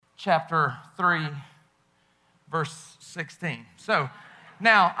chapter 3, verse 16. So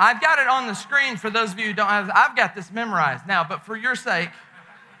now, I've got it on the screen for those of you who don't have, I've got this memorized now, but for your sake,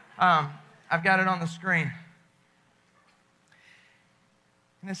 I've got it on the screen.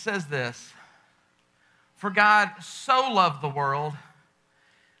 And it says this: "For God so loved the world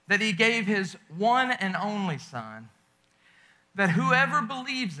that he gave his one and only Son, that whoever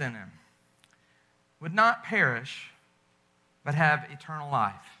believes in him would not perish, but have eternal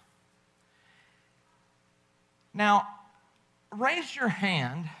life." Now, raise your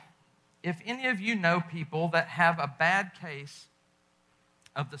hand if any of you know people that have a bad case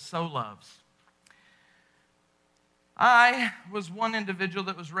of the so loves. I was one individual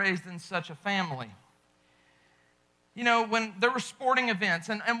that was raised in such a family. You know, when there were sporting events,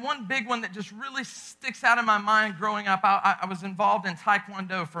 and one big one that just really sticks out in my mind growing up, I was involved in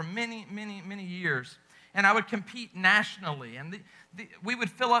Taekwondo for many, many, many years. And I would compete nationally. And we would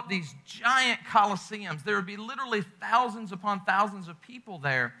fill up these giant coliseums. There would be literally thousands upon thousands of people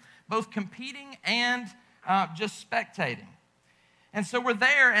there, both competing and just spectating. And so we're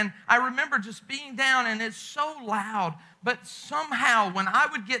there, and I remember just being down, and it's so loud. But somehow, when I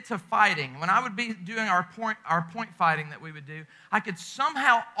would get to fighting, when I would be doing our point fighting that we would do, I could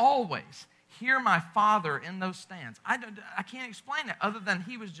somehow always hear my father in those stands. I can't explain it other than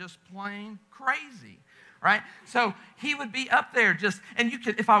he was just plain crazy, right? So he would be up there and you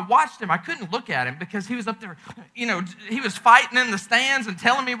could, if I watched him, I couldn't look at him because he was up there, he was fighting in the stands and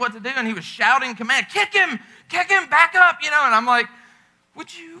telling me what to do, and he was shouting command, kick him, back up, and I'm like,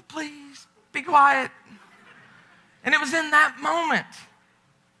 would you please be quiet? And it was in that moment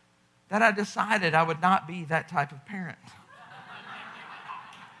that I decided I would not be that type of parent.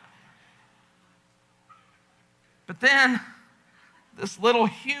 But then this little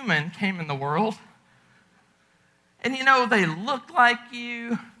human came in the world, and they look like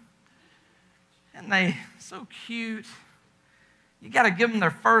you, and they so cute. You got to give them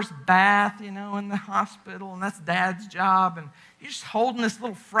their first bath, in the hospital, and that's Dad's job. And you're just holding this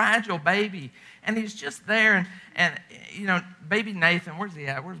little fragile baby, and he's just there. And baby Nathan, where's he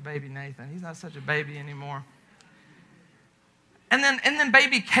at? Where's baby Nathan? He's not such a baby anymore. And then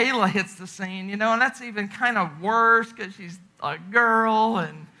baby Kayla hits the scene, and that's even kind of worse because she's a girl,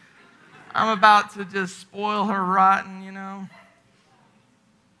 and I'm about to just spoil her rotten,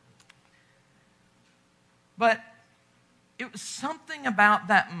 But it was something about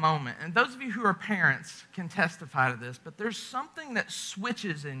that moment, and those of you who are parents can testify to this, but there's something that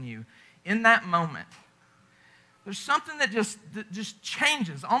switches in you in that moment. There's something that just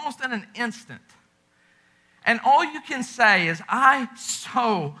changes almost in an instant. And all you can say is, I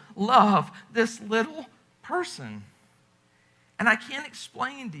so love this little person. And I can't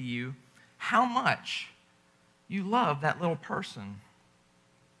explain to you how much you love that little person.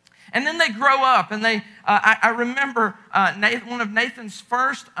 And then they grow up, and I remember one of Nathan's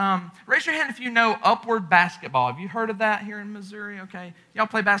first, raise your hand if you know Upward Basketball. Have you heard of that here in Missouri? Okay. Y'all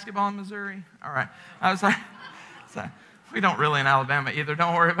play basketball in Missouri? All right. I was like, we don't really in Alabama either.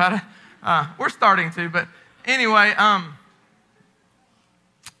 Don't worry about it. We're starting to, but anyway,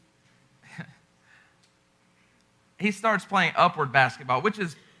 he starts playing Upward Basketball, which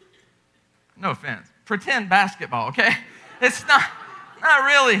is, no offense, pretend basketball, okay? It's not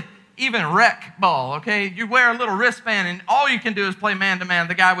really even rec ball, okay? You wear a little wristband, and all you can do is play man-to-man,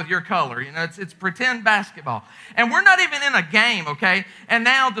 the guy with your color. It's pretend basketball. And we're not even in a game, okay? And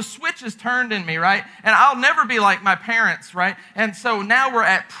now the switch is turned in me, right? And I'll never be like my parents, right? And so now we're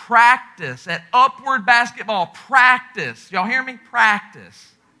at practice, at Upward Basketball practice. Y'all hear me?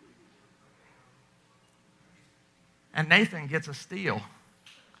 Practice. And Nathan gets a steal.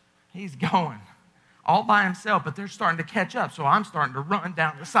 He's going all by himself, but they're starting to catch up, so I'm starting to run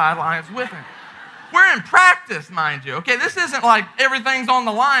down the sidelines with him. We're in practice, mind you, okay? This isn't like everything's on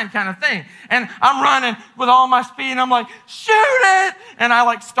the line kind of thing. And I'm running with all my speed, and I'm like, shoot it! And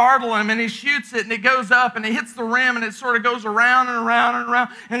I startle him, and he shoots it, and it goes up, and it hits the rim, and it sort of goes around and around and around,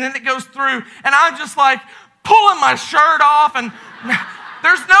 and then it goes through. And I'm just pulling my shirt off, and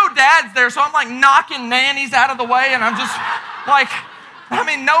there's no dads there, so I'm knocking nannies out of the way, and I'm just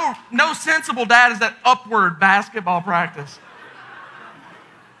no sensible dad is at Upward Basketball practice.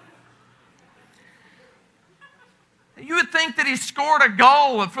 You would think that he scored a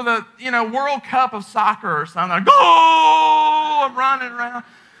goal for the, World Cup of soccer or something. Goal! I'm running around.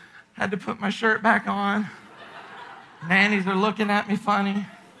 Had to put my shirt back on. Nannies are looking at me funny.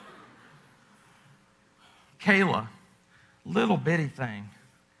 Kayla, little bitty thing,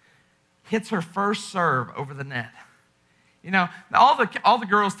 hits her first serve over the net. All the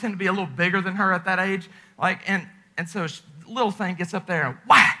girls tend to be a little bigger than her at that age, and so little thing gets up there and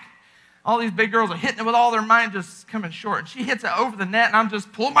whack, all these big girls are hitting it with all their might, just coming short. And she hits it over the net, and I'm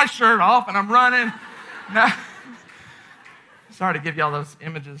just pulling my shirt off, and I'm running. Now, sorry to give you all those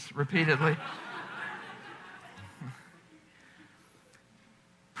images repeatedly.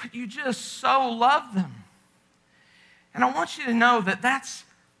 But you just so love them. And I want you to know that that's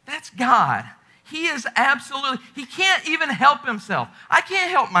God. He is absolutely, he can't even help himself. I can't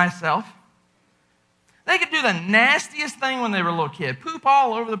help myself. They could do the nastiest thing when they were a little kid. Poop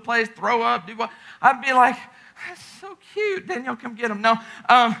all over the place, throw up, do what. I'd be like, that's so cute. Daniel, come get him. No,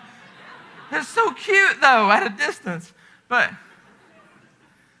 it's so cute, though, at a distance. But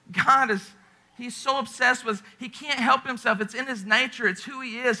God he's so obsessed with, he can't help himself. It's in his nature. It's who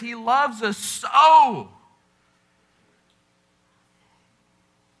he is. He loves us so.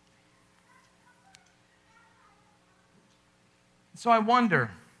 So I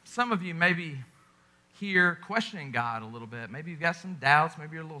wonder, some of you maybe here questioning God a little bit. Maybe you've got some doubts.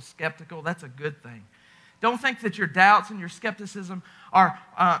 Maybe you're a little skeptical. That's a good thing. Don't think that your doubts and your skepticism are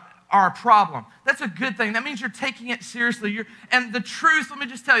a problem. That's a good thing. That means you're taking it seriously. And the truth, let me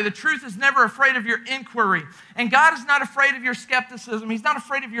just tell you, the truth is never afraid of your inquiry. And God is not afraid of your skepticism. He's not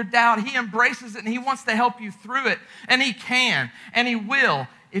afraid of your doubt. He embraces it, and he wants to help you through it. And he can, and he will,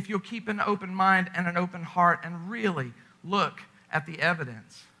 if you'll keep an open mind and an open heart and really look at the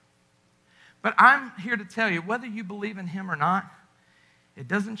evidence. But I'm here to tell you, whether you believe in him or not, it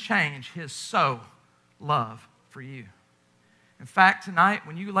doesn't change his so love for you. In fact, tonight,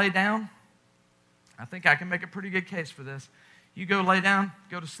 when you lay down, I think I can make a pretty good case for this. You go lay down,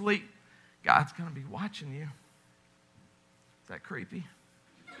 go to sleep, God's going to be watching you. Is that creepy?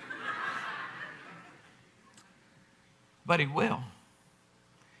 But he will.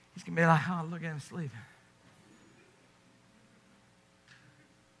 He's going to be like, oh, look at him sleeping.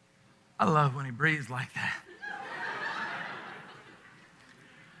 I love when he breathes like that.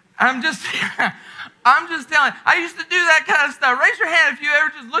 I'm just telling you, I used to do that kind of stuff. Raise your hand if you ever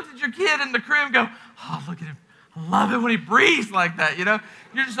just looked at your kid in the crib and go, oh, look at him. I love it when he breathes like that, you know.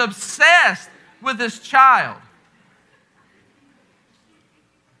 You're just obsessed with this child.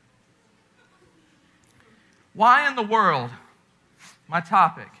 Why in the world, my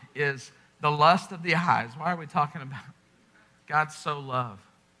topic is the lust of the eyes. Why are we talking about God's so love?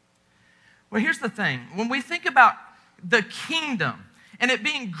 Well, here's the thing. When we think about the kingdom and it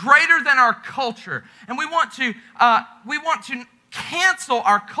being greater than our culture, and we want to cancel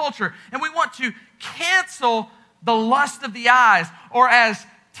our culture, and we want to cancel the lust of the eyes, or as,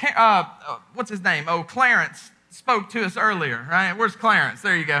 what's his name? Oh, Clarence spoke to us earlier, right? Where's Clarence?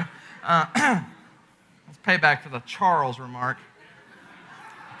 There you go. Let's pay back for the Charles remark.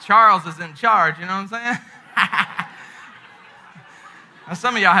 Charles is in charge, you know what I'm saying? Now,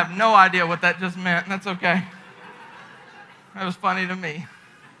 some of y'all have no idea what that just meant, and that's okay. That was funny to me.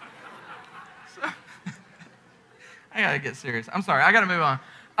 So, I got to get serious. I'm sorry. I got to move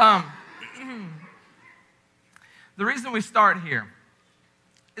on. The reason we start here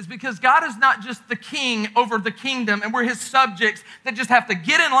is because God is not just the king over the kingdom, and we're his subjects that just have to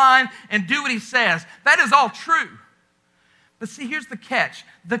get in line and do what he says. That is all true. But see, here's the catch.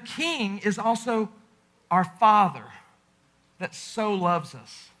 The king is also our Father that so loves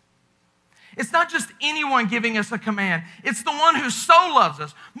us. It's not just anyone giving us a command. It's the one who so loves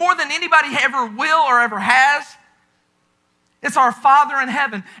us more than anybody ever will or ever has. It's our Father in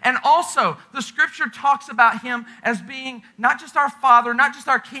heaven. And also, the scripture talks about him as being not just our Father, not just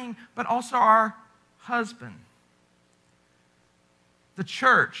our King, but also our husband. The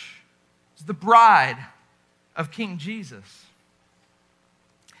church is the bride of King Jesus.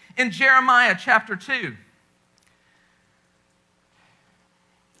 In Jeremiah chapter 2,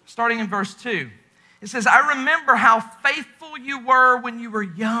 starting in verse 2, it says, I remember how faithful you were when you were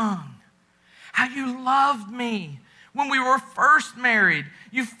young, how you loved me when we were first married.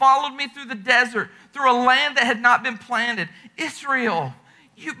 You followed me through the desert, through a land that had not been planted. Israel,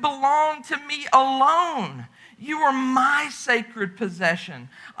 you belonged to me alone. You were my sacred possession.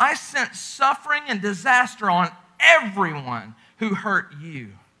 I sent suffering and disaster on everyone who hurt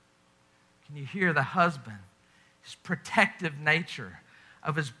you. Can you hear the husband, his protective nature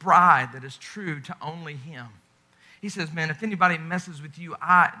of his bride that is true to only him? He says, man, if anybody messes with you,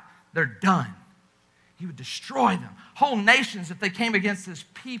 they're done. He would destroy them. Whole nations if they came against his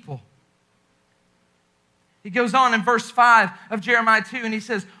people. He goes on in verse 5 of Jeremiah 2, and he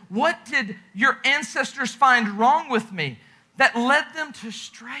says, what did your ancestors find wrong with me that led them to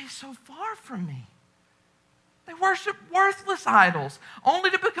stray so far from me? They worship worthless idols,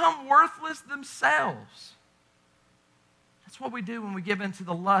 only to become worthless themselves. That's what we do when we give in to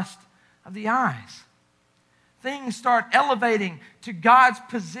the lust of the eyes. things start elevating to God's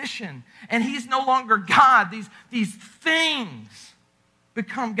position, and He's no longer God. These things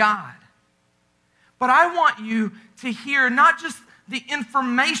become God. But I want you to hear not just the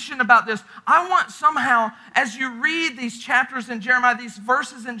information about this. I want somehow, as you read these chapters in Jeremiah, these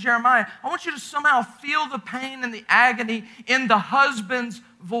verses in Jeremiah, I want you to somehow feel the pain and the agony in the husband's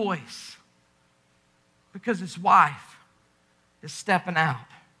voice, because his wife is stepping out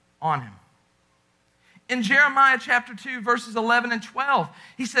on him. In Jeremiah chapter 2, verses 11 and 12,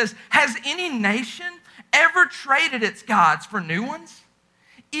 he says, has any nation ever traded its gods for new ones,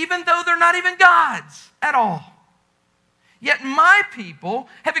 even though they're not even gods at all? Yet my people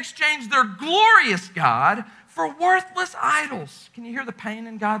have exchanged their glorious God for worthless idols. Can you hear the pain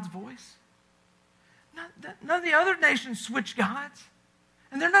in God's voice? None of the other nations switch gods,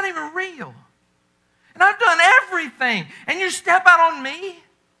 and they're not even real. And I've done everything, and you step out on me?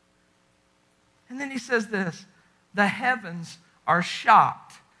 And then he says this, the heavens are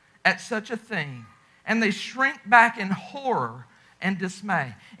shocked at such a thing, and they shrink back in horror and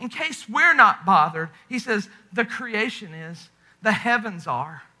dismay. In case we're not bothered, he says, the creation is, the heavens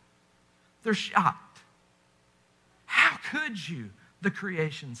are. They're shocked. How could you, the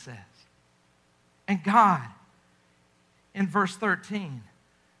creation says. And God, in verse 13,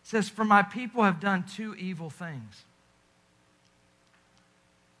 says, for my people have done two evil things.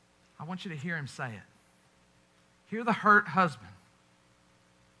 I want you to hear him say it. Hear the hurt husband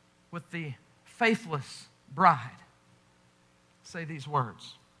with the faithless bride say these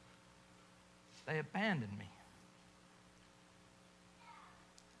words. They abandoned me.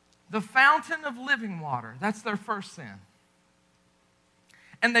 The fountain of living water, that's their first sin.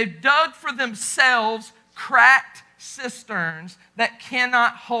 And they've dug for themselves cracked cisterns that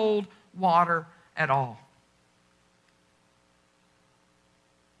cannot hold water at all.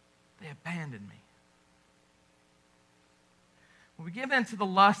 They abandoned me. When we give in to the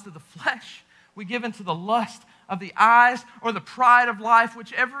lust of the flesh, we give in to the lust of the eyes or the pride of life,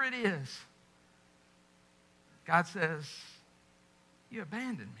 whichever it is, God says, you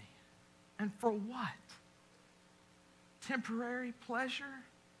abandoned me. And for what? Temporary pleasure?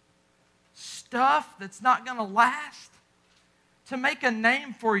 Stuff that's not going to last? To make a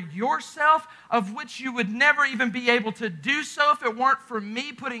name for yourself of which you would never even be able to do so if it weren't for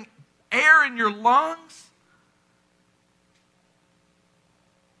me putting air in your lungs?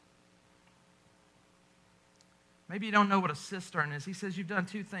 Maybe you don't know what a cistern is. He says, you've done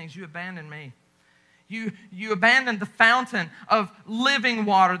two things. You abandoned me. You abandoned the fountain of living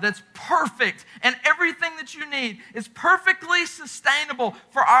water that's perfect, and everything that you need is perfectly sustainable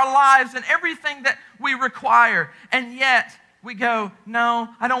for our lives and everything that we require. And yet we go, no,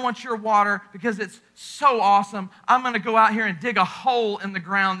 I don't want your water because it's so awesome. I'm going to go out here and dig a hole in the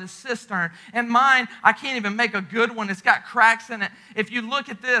ground, this cistern. And mine, I can't even make a good one. It's got cracks in it. If you look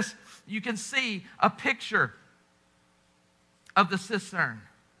at this, you can see a picture of the cistern,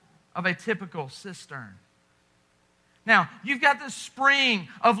 of a typical cistern. Now, you've got this spring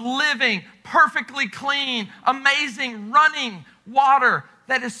of living, perfectly clean, amazing, running water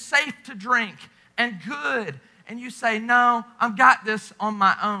that is safe to drink and good. And you say, no, I've got this on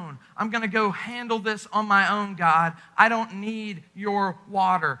my own. I'm going to go handle this on my own, God. I don't need your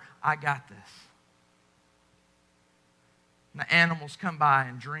water. I got this. And the animals come by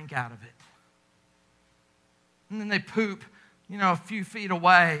and drink out of it. And then they poop, a few feet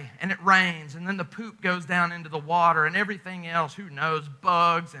away, and it rains, and then the poop goes down into the water, and everything else, who knows,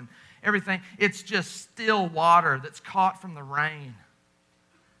 bugs and everything. It's just still water that's caught from the rain.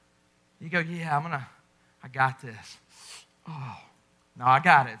 You go, yeah, I got this. Oh, no, I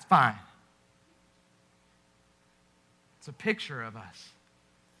got it. It's fine. It's a picture of us.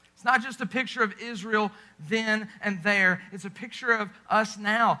 It's not just a picture of Israel then and there. It's a picture of us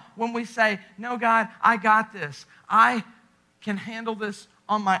now. When we say, no, God, I got this. I can handle this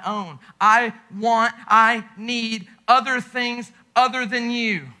on my own. I need other things other than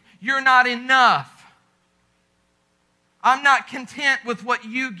you. You're not enough. I'm not content with what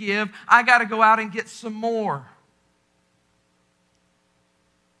you give. I got to go out and get some more.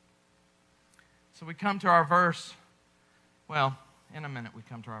 So we come to our verse. Well, in a minute we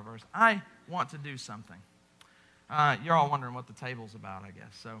come to our verse. I want to do something. You're all wondering what the table's about, I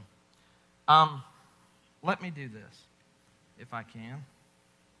guess. So let me do this, if I can.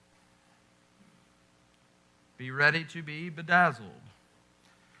 Be ready to be bedazzled.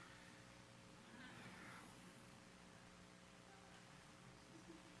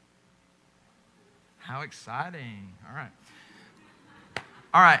 How exciting. All right.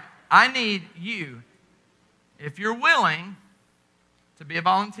 All right. I need you, if you're willing to be a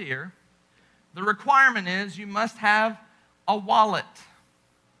volunteer, The requirement is you must have a wallet.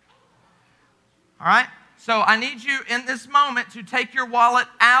 All right? So I need you in this moment to take your wallet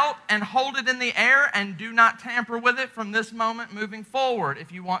out and hold it in the air and do not tamper with it from this moment moving forward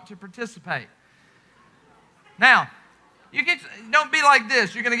if you want to participate. Now, don't be like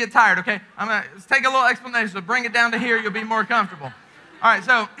this. You're going to get tired, okay? Let's take a little explanation. So bring it down to here. You'll be more comfortable. All right,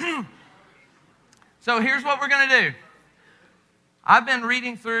 so here's what we're going to do. I've been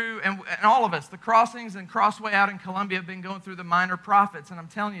reading through, and all of us, the Crossings and Crossway out in Columbia have been going through the Minor Prophets, and I'm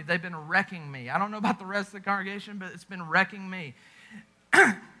telling you, they've been wrecking me. I don't know about the rest of the congregation, but it's been wrecking me.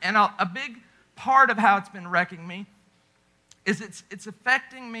 And a big part of how it's been wrecking me is it's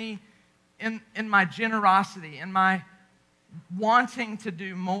affecting me in my generosity, in my wanting to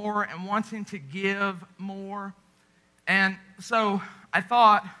do more and wanting to give more. And so I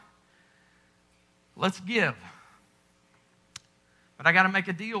thought, let's give. But I got to make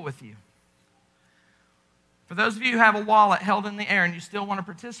a deal with you. For those of you who have a wallet held in the air and you still want to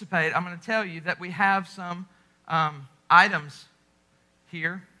participate, I'm going to tell you that we have some items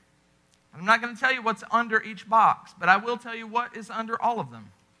here. I'm not going to tell you what's under each box, but I will tell you what is under all of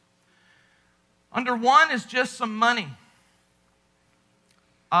them. Under one is just some money.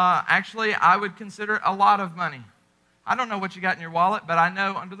 Actually, I would consider it a lot of money. I don't know what you got in your wallet, but I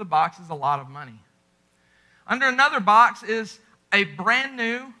know under the box is a lot of money. Under another box is a brand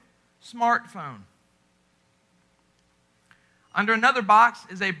new smartphone. Under another box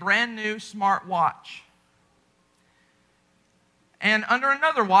is a brand new smartwatch. And under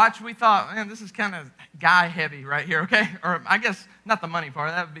another watch, we thought, man, this is kind of guy heavy right here, okay? Or I guess not the money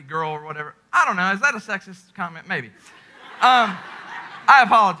part, that would be girl or whatever. I don't know, is that a sexist comment? Maybe. I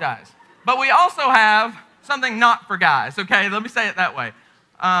apologize. But we also have something not for guys, okay? Let me say it that way.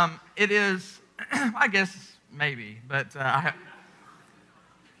 It is, I guess maybe, but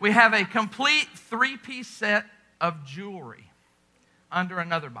we have a complete 3-piece set of jewelry under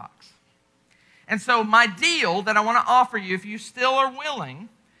another box. And so my deal that I want to offer you, if you still are willing,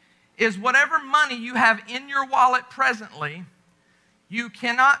 is whatever money you have in your wallet presently, you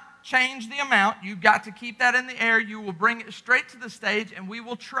cannot change the amount. You've got to keep that in the air. You will bring it straight to the stage and we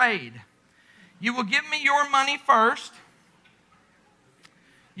will trade. You will give me your money first.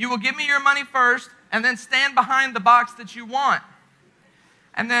 You will give me your money first and then stand behind the box that you want.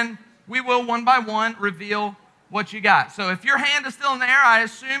 And then we will one by one reveal what you got. So if your hand is still in the air, I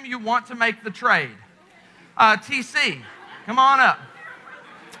assume you want to make the trade. TC, come on up.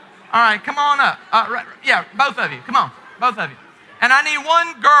 All right, come on up. Yeah, both of you. Come on, both of you. And I need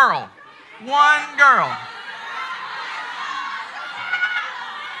one girl. One girl.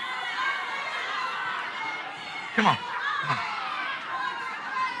 Come on. Come on.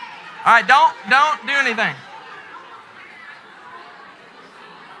 All right, don't do anything.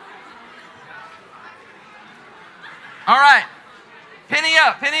 All right, penny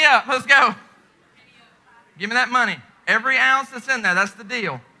up, let's go. Give me that money. Every ounce that's in there, that's the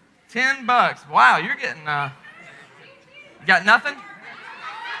deal. $10. Wow, you're getting, you got nothing?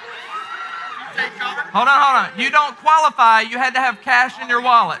 Hold on. You don't qualify, you had to have cash in your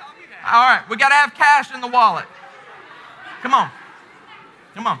wallet. All right, we got to have cash in the wallet. Come on.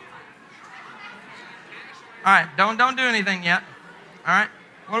 All right, don't do anything yet. All right,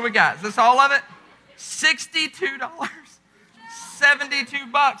 what do we got? Is this all of it? $62.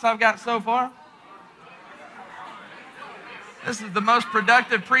 $72 I've got so far. This is the most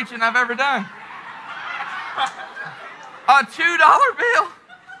productive preaching I've ever done. A $2 bill?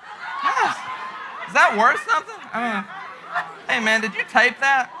 Yes. Is that worth something? I mean, hey man, did you tape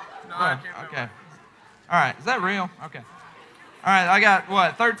that? No, I can't remember. Okay. All right, is that real? Okay. All right, I got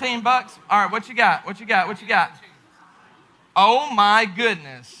what, $13? All right, what you got? Oh my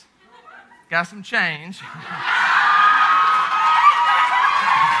goodness. Got some change.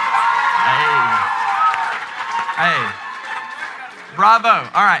 Hey. Bravo.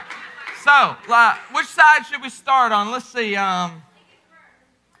 All right. So, which side should we start on? Let's see.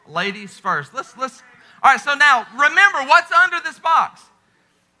 Ladies first. Let's. All right. So now, remember what's under this box,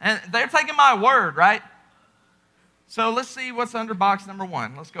 and they're taking my word, right? So let's see what's under box number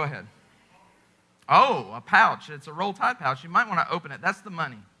 1. Let's go ahead. Oh, a pouch. It's a roll tide pouch. You might want to open it. That's the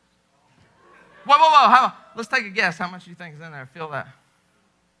money. Whoa. Let's take a guess. How much do you think is in there? Feel that.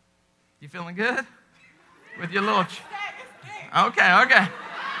 You feeling good? With your little... Okay.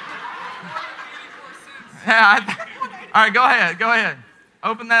 Yeah. All right, go ahead.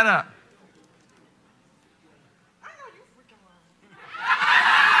 Open that up.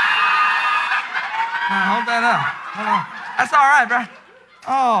 Hold that up. Hold on. That's all right, bro.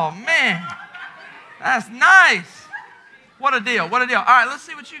 Oh, man. That's nice. What a deal. All right, let's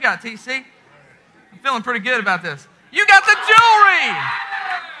see what you got, TC. I'm feeling pretty good about this. You got the jewelry.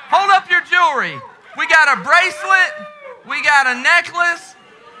 Hold up your jewelry. We got a bracelet, we got a necklace,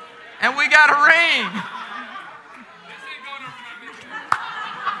 and we got a ring.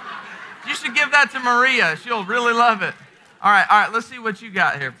 You should give that to Maria. She'll really love it. All right, let's see what you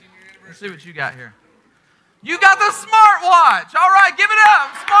got here. Let's see what you got here. You got the smartwatch. All right, give it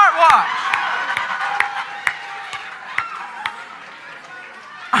up. Smartwatch.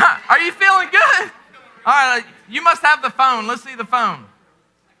 Are you feeling good? All right, you must have the phone. Let's see the phone.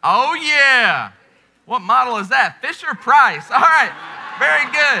 Oh, yeah. What model is that? Fisher Price. All right, very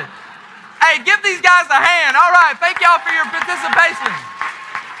good. Hey, give these guys a hand. All right, thank y'all for your participation.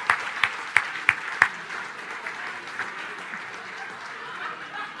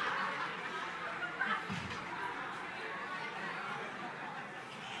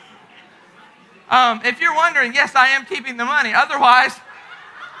 If you're wondering, yes, I am keeping the money. Otherwise,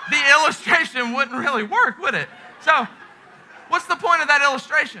 the illustration wouldn't really work, would it? So, what's the point of that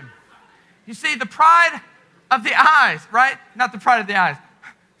illustration? You see, the pride of the eyes, right? Not the pride of the eyes.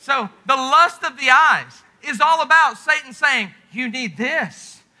 So, the lust of the eyes is all about Satan saying, you need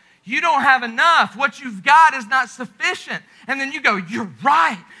this. You don't have enough. What you've got is not sufficient. And then you go, you're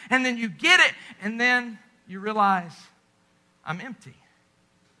right. And then you get it. And then you realize, I'm empty.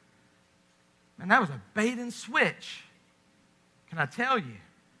 And that was a bait and switch. Can I tell you?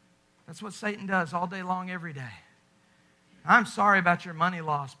 That's what Satan does all day long, every day. I'm sorry about your money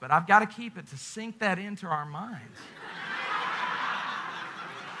loss, but I've got to keep it to sink that into our minds.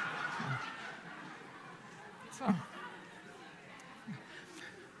 So, all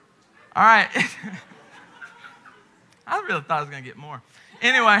right. I really thought I was going to get more.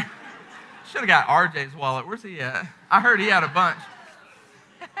 Anyway, should have got RJ's wallet. Where's he at? I heard he had a bunch.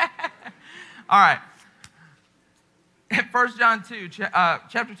 All right. 1 John 2,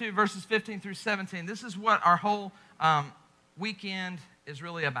 chapter 2, verses 15 through 17. This is what our whole weekend is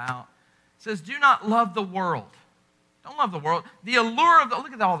really about. It says, do not love the world. Don't love the world. The allure of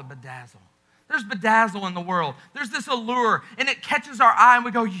look at all the bedazzle. There's bedazzle in the world. There's this allure, and it catches our eye, and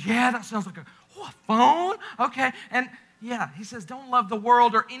we go, yeah, that sounds like a phone? Okay. And yeah, he says, don't love the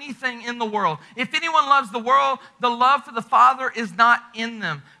world or anything in the world. If anyone loves the world, the love for the Father is not in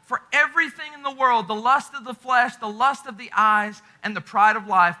them. For everything in the world, the lust of the flesh, the lust of the eyes, and the pride of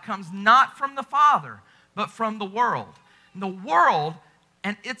life comes not from the Father, but from the world. And the world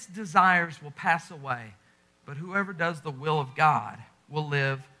and its desires will pass away, but whoever does the will of God will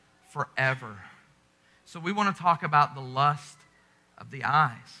live forever. So we want to talk about the lust of the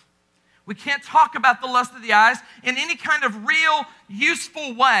eyes. We can't talk about the lust of the eyes in any kind of real,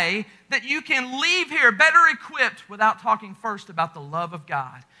 useful way that you can leave here better equipped without talking first about the love of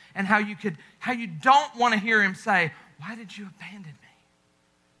God and how you don't want to hear him say, why did you abandon me?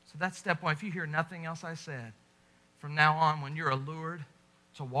 So that's step one. If you hear nothing else I said, from now on, when you're allured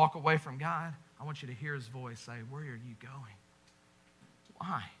to walk away from God, I want you to hear his voice say, where are you going?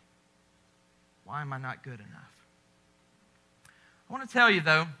 Why? Why am I not good enough? I want to tell you,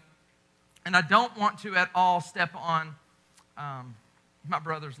 though, and I don't want to at all step on my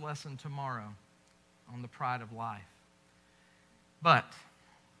brother's lesson tomorrow on the pride of life. But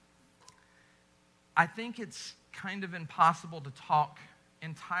I think it's kind of impossible to talk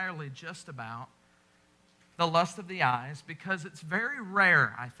entirely just about the lust of the eyes because it's very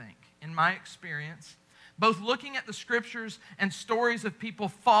rare, I think, in my experience, both looking at the scriptures and stories of people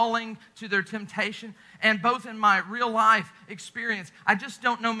falling to their temptation, and both in my real life experience, I just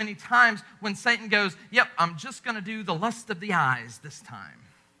don't know many times when Satan goes, yep, I'm just going to do the lust of the eyes this time.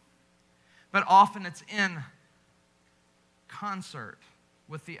 But often it's in concert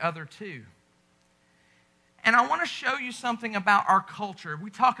with the other two. And I want to show you something about our culture. We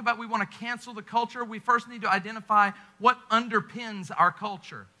talk about we want to cancel the culture. We first need to identify what underpins our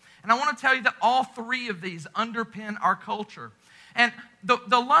culture. And I want to tell you that all three of these underpin our culture. And the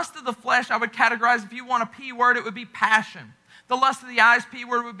lust of the flesh, I would categorize, if you want a P word, it would be passion. The lust of the eyes, P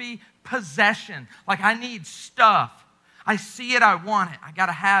word, would be possession. Like, I need stuff. I see it, I want it. I got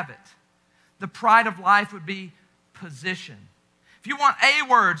to have it. The pride of life would be position. If you want A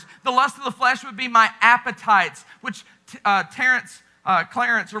words, the lust of the flesh would be my appetites, which Clarence,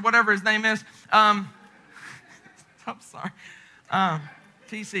 or whatever his name is, I'm sorry,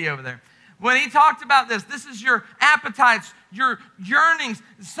 TC over there. When he talked about this is your appetites, your yearnings.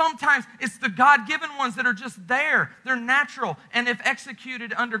 Sometimes it's the God-given ones that are just there. They're natural, and if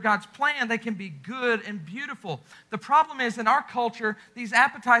executed under God's plan, they can be good and beautiful. The problem is, in our culture, these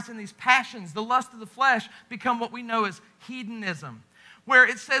appetites and these passions, the lust of the flesh, become what we know as hedonism, where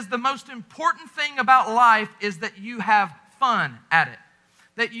it says the most important thing about life is that you have fun at it,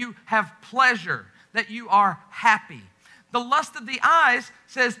 that you have pleasure, that you are happy. The lust of the eyes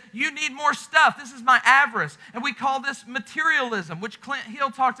says you need more stuff. This is my avarice. And we call this materialism, which Clint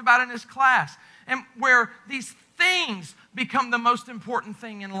Hill talked about in his class, and where these things become the most important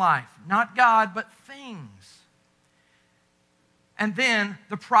thing in life. Not God, but things. And then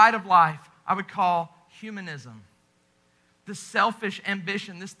the pride of life, I would call humanism. This selfish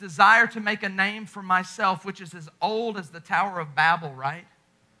ambition, this desire to make a name for myself, which is as old as the Tower of Babel, right?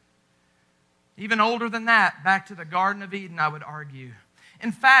 Even older than that, back to the Garden of Eden, I would argue.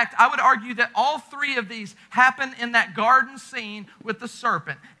 In fact, I would argue that all three of these happen in that garden scene with the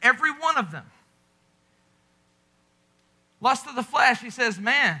serpent. Every one of them. Lust of the flesh, he says,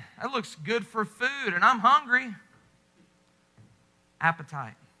 man, that looks good for food, and I'm hungry.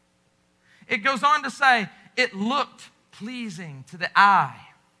 Appetite. It goes on to say, it looked pleasing to the eye.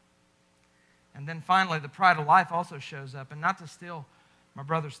 And then finally, the pride of life also shows up. And not to steal my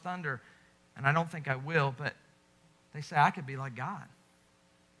brother's thunder, and I don't think I will, but they say I could be like God.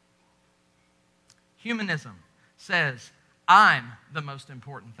 Humanism says, I'm the most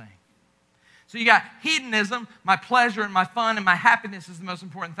important thing. So you got hedonism, my pleasure and my fun and my happiness is the most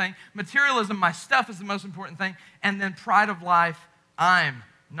important thing. Materialism, my stuff is the most important thing. And then pride of life, I'm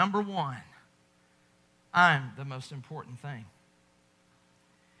number one. I'm the most important thing.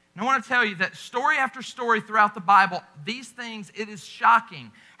 And I want to tell you that story after story throughout the Bible, these things, it is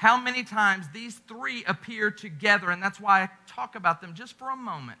shocking how many times these three appear together. And that's why I talk about them just for a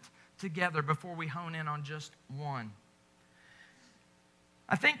moment together before we hone in on just one.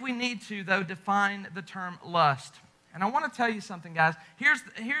 I think we need to, though, define the term lust. And I want to tell you something, guys.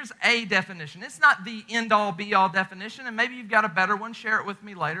 Here's a definition. It's not the end-all, be-all definition, and maybe you've got a better one. Share it with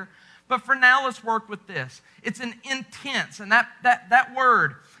me later. But for now, let's work with this. It's an intense, and that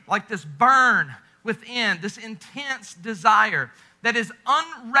word, like this burn within, this intense desire that is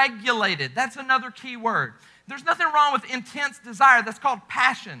unregulated. That's another key word. There's nothing wrong with intense desire. That's called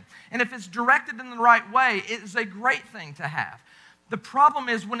passion. And if it's directed in the right way, it is a great thing to have. The problem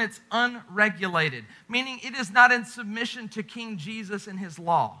is when it's unregulated, meaning it is not in submission to King Jesus and his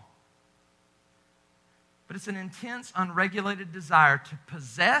law. But it's an intense, unregulated desire to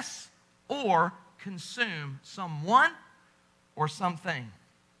possess or consume someone or something.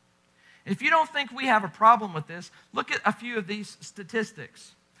 If you don't think we have a problem with this, look at a few of these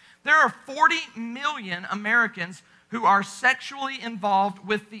statistics. There are 40 million Americans who are sexually involved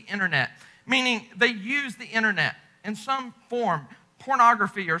with the internet, meaning they use the internet in some form,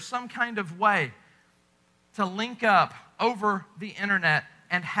 pornography or some kind of way, to link up over the internet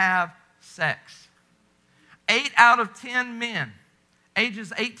and have sex. 8 out of 10 men,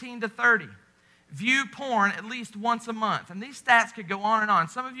 ages 18 to 30, view porn at least once a month. And these stats could go on and on.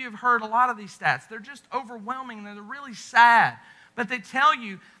 Some of you have heard a lot of these stats. They're just overwhelming. They're really sad. But they tell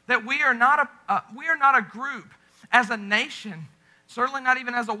you that we are not a group as a nation, certainly not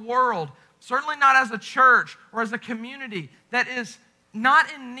even as a world, certainly not as a church or as a community that is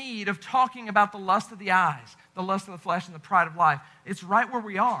not in need of talking about the lust of the eyes, the lust of the flesh, and the pride of life. It's right where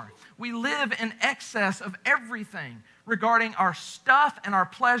we are. We live in excess of everything regarding our stuff and our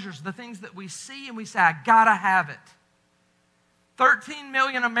pleasures, the things that we see and we say, I gotta have it. 13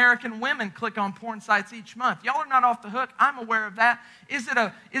 million American women click on porn sites each month. Y'all are not off the hook. I'm aware of that. Is it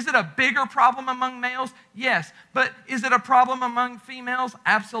a bigger problem among males? Yes. But is it a problem among females?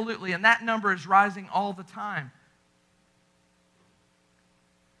 Absolutely. And that number is rising all the time.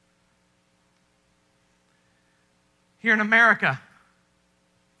 Here in America,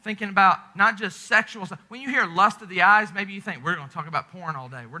 thinking about not just sexual stuff. When you hear lust of the eyes, maybe you think we're going to talk about porn all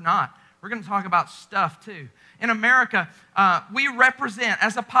day. We're not. We're going to talk about stuff too. In America, we represent,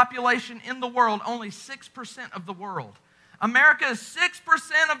 as a population in the world, only 6% of the world. America is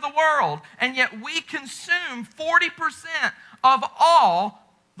 6% of the world, and yet we consume 40% of all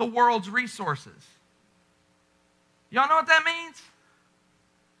the world's resources. Y'all know what that means?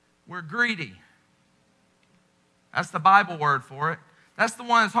 We're greedy. That's the Bible word for it. That's the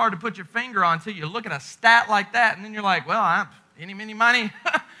one that's hard to put your finger on until you look at a stat like that, and then you're like, well, I'm any, many, money,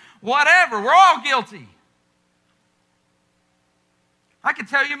 whatever. We're all guilty. I could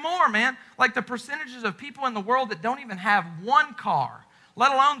tell you more, man. Like the percentages of people in the world that don't even have one car,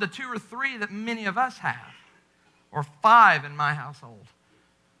 let alone the 2 or 3 that many of us have, or 5 in my household.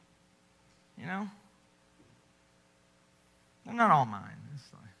 You know? They're not all mine.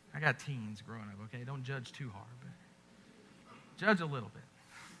 I got teens growing up, okay? Don't judge too hard, but judge a little bit.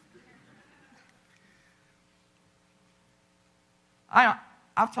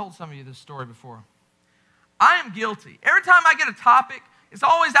 I've told some of you this story before. I am guilty. Every time I get a topic, it's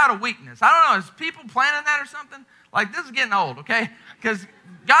always out of weakness. I don't know, is people planning that or something? Like, this is getting old, okay? Because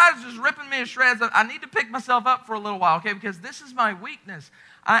God's just ripping me to shreds. I need to pick myself up for a little while, okay? Because this is my weakness.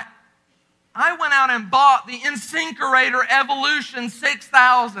 I went out and bought the InSinkErator Evolution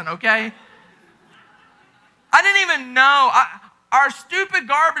 6000, okay? I didn't even know. Our stupid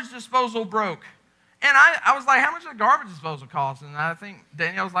garbage disposal broke. And I was like, how much does a garbage disposal cost? And I think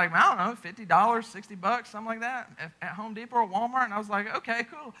Danielle was like, I don't know, $50, $60, something like that at Home Depot or Walmart. And I was like, okay,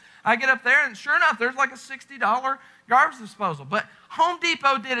 cool. I get up there, and sure enough, there's like a $60 garbage disposal. But Home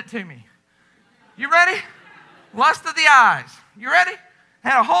Depot did it to me. You ready? Lust of the eyes. You ready?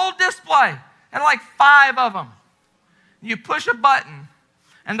 Had a whole display. Had like 5 of them. You push a button,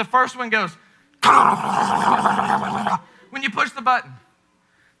 and the first one goes, when you push the button.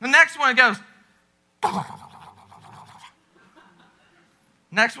 The next one goes,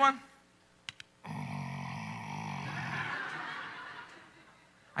 next one.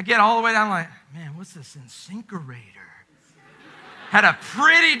 I get all the way down like, man, what's this InSinkErator? Had a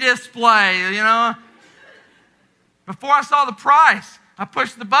pretty display, you know. Before I saw the price, I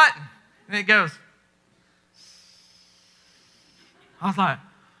pushed the button, and it goes. I was like,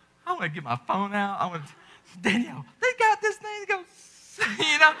 I want to get my phone out. I want to, Danielle, they got this thing that goes,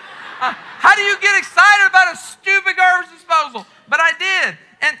 you know. How do you get excited about a stupid garbage disposal? But I did.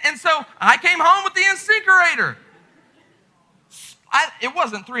 And so I came home with the InSinkErator. It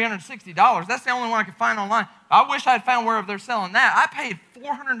wasn't $360. That's the only one I could find online. I wish I'd found where they're selling that. I paid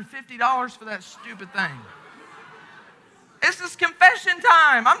 $450 for that stupid thing. This is confession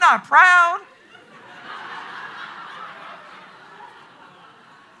time. I'm not proud.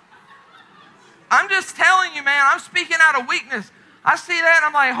 I'm just telling you, man, I'm speaking out of weakness. I see that and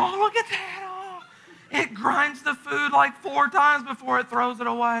I'm like, oh, look at that. Oh, it grinds the food like 4 times before it throws it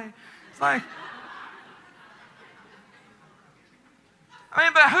away. It's like, I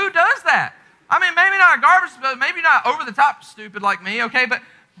mean, but who does that? I mean, maybe not garbage, but maybe not over the top stupid like me, okay? But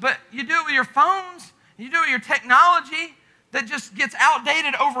you do it with your phones. You do it with your technology that just gets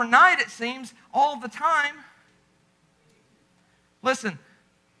outdated overnight, it seems, all the time. Listen,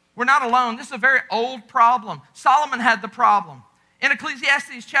 we're not alone. This is a very old problem. Solomon had the problem. In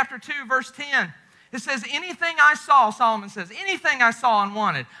Ecclesiastes chapter 2, verse 10, it says, anything I saw, Solomon says, anything I saw and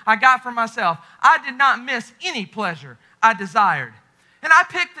wanted, I got for myself. I did not miss any pleasure I desired. And I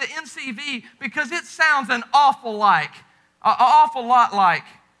picked the NCV because it sounds an awful lot like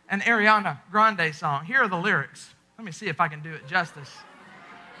an Ariana Grande song. Here are the lyrics. Let me see if I can do it justice.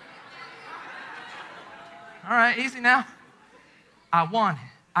 All right, easy now. I want it.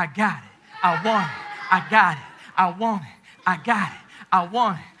 I got it. I want it. I got it. I want it. I got it. I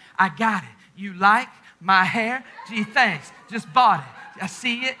want it. I got it. You like my hair? Gee, thanks. Just bought it. I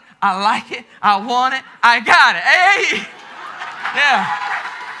see it. I like it. I want it. I got it. Hey! Yeah.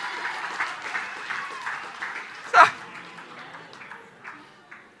 So,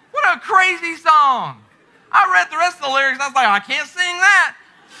 what a crazy song. I read the rest of the lyrics and I was like, I can't sing that.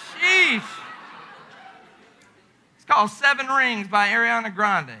 Sheesh. It's called 7 Rings by Ariana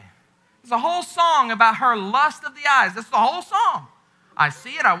Grande. It's a whole song about her lust of the eyes. That's the whole song. I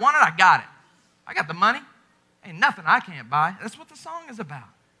see it, I want it, I got it. I got the money. Ain't nothing I can't buy. That's what the song is about.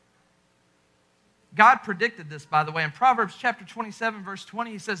 God predicted this, by the way. In Proverbs chapter 27, verse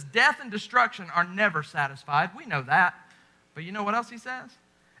 20, he says, death and destruction are never satisfied. We know that. But you know what else he says?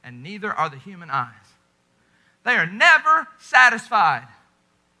 And neither are the human eyes. They are never satisfied.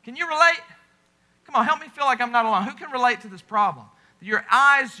 Can you relate? Come on, help me feel like I'm not alone. Who can relate to this problem? Your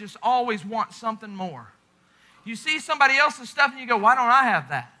eyes just always want something more. You see somebody else's stuff and you go, why don't I have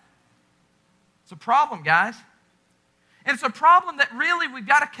that? It's a problem, guys. And it's a problem that really we've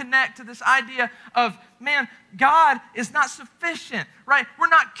got to connect to this idea of, man, God is not sufficient, right? We're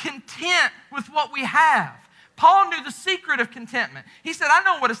not content with what we have. Paul knew the secret of contentment. He said, I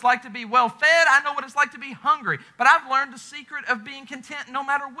know what it's like to be well fed. I know what it's like to be hungry. But I've learned the secret of being content no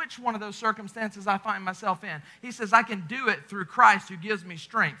matter which one of those circumstances I find myself in. He says, I can do it through Christ who gives me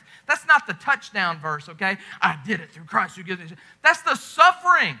strength. That's not the touchdown verse, okay? I did it through Christ who gives me strength. That's the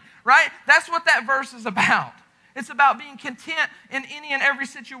suffering, right? That's what that verse is about. It's about being content in any and every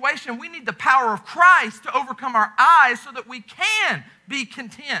situation. We need the power of Christ to overcome our eyes so that we can be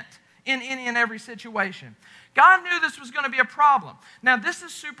content in any and every situation. God knew this was going to be a problem. Now, this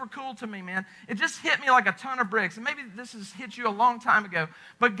is super cool to me, man. It just hit me like a ton of bricks. And maybe this has hit you a long time ago.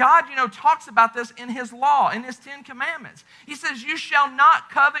 But God, talks about this in His law, in His 10 Commandments. He says, you shall not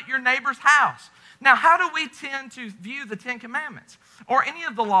covet your neighbor's house. Now, how do we tend to view the 10 Commandments or any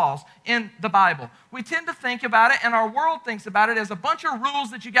of the laws in the Bible? We tend to think about it, and our world thinks about it as a bunch of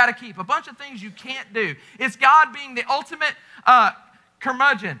rules that you got to keep, a bunch of things you can't do. It's God being the ultimate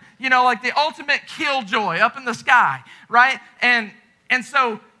curmudgeon, like the ultimate killjoy up in the sky, right? And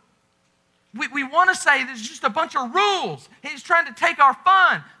so we want to say there's just a bunch of rules. He's trying to take our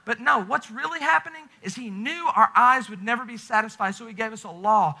fun. But no, what's really happening is he knew our eyes would never be satisfied, so he gave us a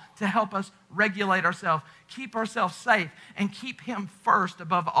law to help us regulate ourselves, keep ourselves safe, and keep him first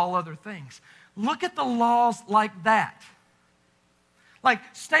above all other things. Look at the laws like that. Like,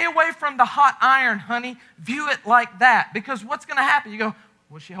 stay away from the hot iron, honey. View it like that. Because what's going to happen? You go,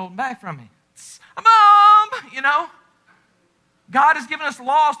 what's she holding back from me? Mom, God has given us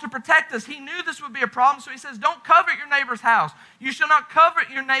laws to protect us. He knew this would be a problem, so he says, don't covet your neighbor's house. You shall not covet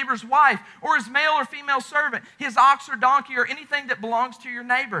your neighbor's wife or his male or female servant, his ox or donkey, or anything that belongs to your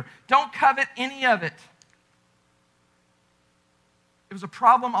neighbor. Don't covet any of it. It was a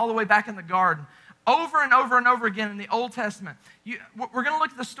problem all the way back in the garden. Over and over and over again in the Old Testament. We're going to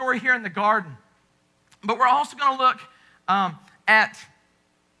look at the story here in the garden, but we're also going to look at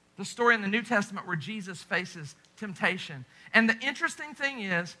the story in the New Testament where Jesus faces temptation. And the interesting thing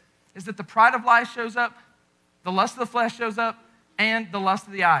is that the pride of life shows up, the lust of the flesh shows up, and the lust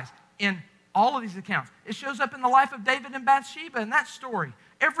of the eyes. In all of these accounts. It shows up in the life of David and Bathsheba in that story.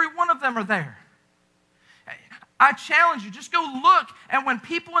 Every one of them are there. I challenge you, just go look at when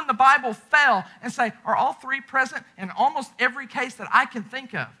people in the Bible fell and say, are all three present? In almost every case that I can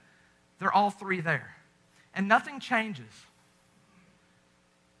think of, they're all three there. And nothing changes.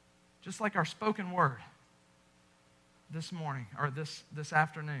 Just like our spoken word this morning, or this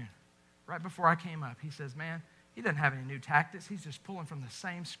afternoon, right before I came up, he says, man, he doesn't have any new tactics. He's just pulling from the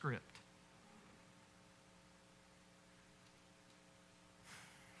same script.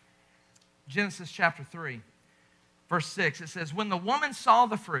 Genesis chapter 3, verse 6, it says, when the woman saw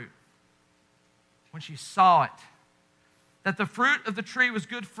the fruit, when she saw it, that the fruit of the tree was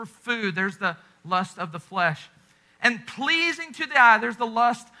good for food, there's the lust of the flesh, and pleasing to the eye, there's the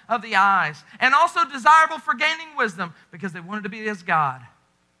lust of the eyes, and also desirable for gaining wisdom, because they wanted to be as God.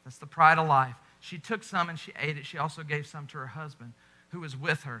 That's the pride of life. She took some and she ate it. She also gave some to her husband, who was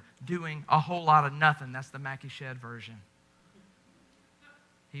with her, doing a whole lot of nothing. That's the Mackie Shed version.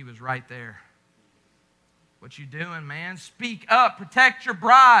 He was right there. What you doing, man? Speak up. Protect your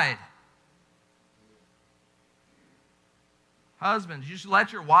bride. Husbands, you should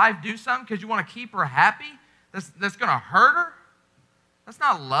let your wife do something because you want to keep her happy? That's going to hurt her? That's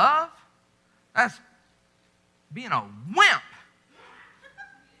not love. That's being a wimp.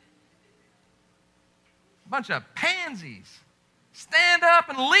 A bunch of pansies. Stand up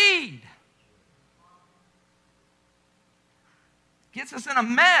and lead. Gets us in a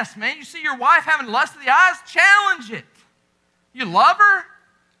mess, man. You see your wife having lust of the eyes? Challenge it. You love her?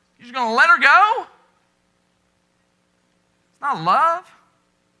 You're just going to let her go? It's not love.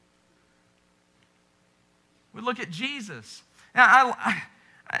 We look at Jesus. Now,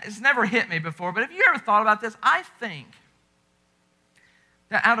 it's never hit me before, but have you ever thought about this? I think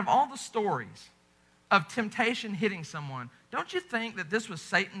that out of all the stories of temptation hitting someone, don't you think that this was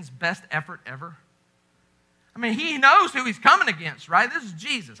Satan's best effort ever? I mean, he knows who he's coming against, right? This is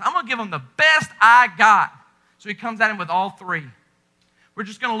Jesus. I'm going to give him the best I got. So he comes at him with all three. We're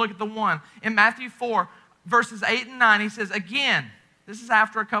just going to look at the one. In Matthew 4, verses 8 and 9, he says, again, this is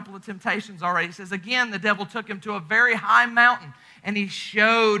after a couple of temptations already. He says, again, the devil took him to a very high mountain, and he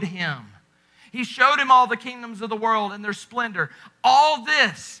showed him. He showed him all the kingdoms of the world and their splendor. All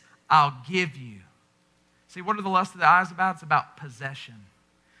this I'll give you. See, what are the lust of the eyes about? It's about possession.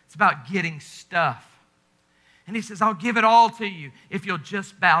 It's about getting stuff. And he says, I'll give it all to you if you'll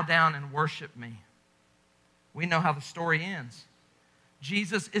just bow down and worship me. We know how the story ends.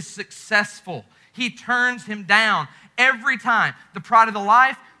 Jesus is successful. He turns him down every time. The pride of the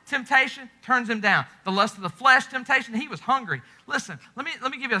life, temptation, turns him down. The lust of the flesh, temptation, he was hungry. Listen, let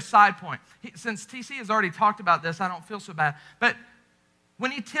me give you a side point. Since TC has already talked about this, I don't feel so bad. But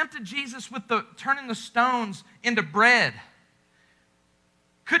when he tempted Jesus with turning the stones into bread,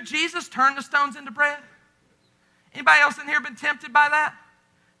 could Jesus turn the stones into bread? Anybody else in here been tempted by that?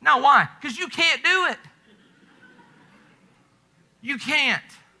 No, why? Because you can't do it. You can't.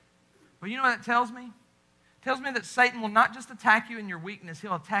 Well, you know what that tells me? It tells me that Satan will not just attack you in your weakness,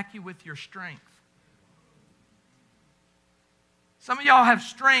 he'll attack you with your strength. Some of y'all have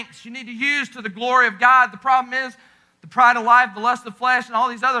strengths you need to use to the glory of God. The problem is the pride of life, the lust of the flesh, and all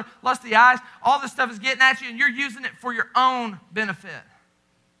these other lust of the eyes, all this stuff is getting at you, and you're using it for your own benefit.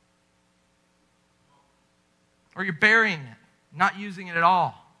 Or you're burying it, not using it at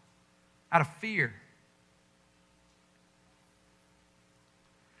all, out of fear.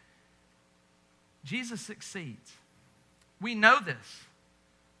 Jesus succeeds. We know this.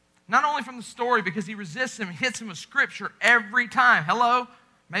 Not only from the story, because he resists him, hits him with Scripture every time. Hello?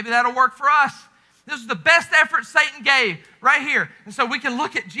 Maybe that'll work for us. This is the best effort Satan gave right here. And so we can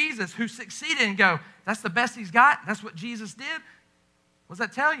look at Jesus who succeeded and go, that's the best he's got? That's what Jesus did? What does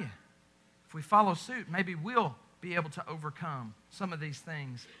that tell you? If we follow suit, maybe we'll be able to overcome some of these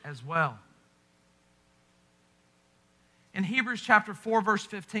things as well. In Hebrews chapter 4, verse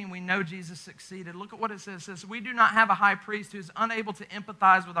 15, we know Jesus succeeded. Look at what it says. It says, we do not have a high priest who is unable to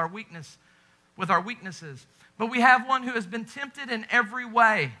empathize with our weaknesses, but we have one who has been tempted in every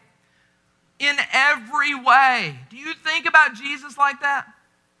way. In every way. Do you think about Jesus like that?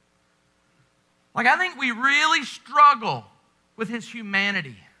 Like, I think we really struggle with his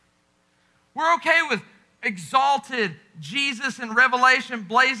humanity. We're okay with exalted Jesus in Revelation,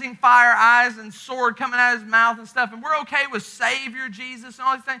 blazing fire eyes and sword coming out of his mouth and stuff. And we're okay with Savior Jesus and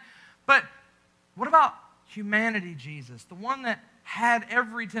all these things. But what about humanity Jesus? The one that had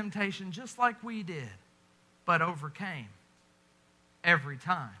every temptation just like we did, but overcame every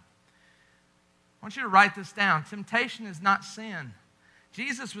time. I want you to write this down. Temptation is not sin.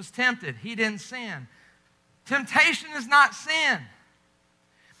 Jesus was tempted. He didn't sin. Temptation is not sin.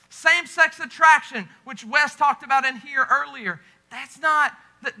 Same-sex attraction, which Wes talked about in here earlier, that's not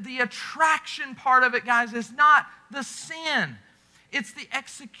the attraction part of it, guys, is not the sin. It's the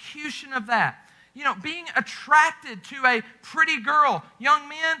execution of that. You know, being attracted to a pretty girl. Young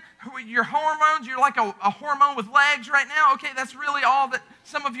men, your hormones, you're like a hormone with legs right now. Okay, that's really all that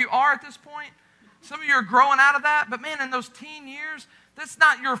some of you are at this point. Some of you are growing out of that. But man, in those teen years, that's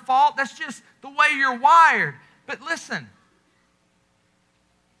not your fault. That's just the way you're wired. But listen,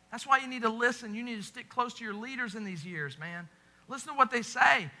 that's why you need to listen. You need to stick close to your leaders in these years, man. Listen to what they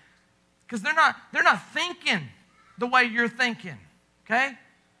say. Because they're not thinking the way you're thinking, okay?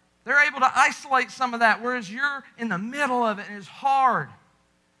 They're able to isolate some of that, whereas you're in the middle of it and it's hard.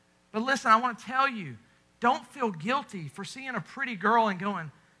 But listen, I want to tell you, don't feel guilty for seeing a pretty girl and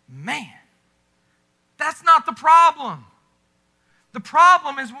going, man, that's not the problem. The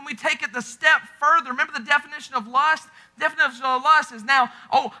problem is when we take it the step further. Remember the definition of lust? The definition of lust is now,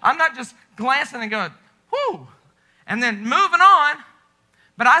 I'm not just glancing and going, whoo, and then moving on,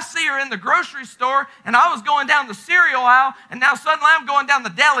 but I see her in the grocery store, and I was going down the cereal aisle, and now suddenly I'm going down the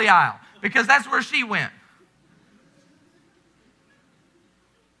deli aisle because that's where she went.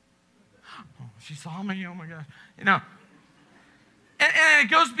 Oh, she saw me, oh my gosh. You know, and it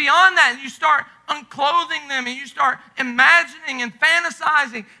goes beyond that, and you start unclothing them, and you start imagining and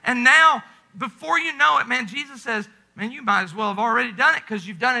fantasizing, and now, before you know it, man, Jesus says, man, you might as well have already done it because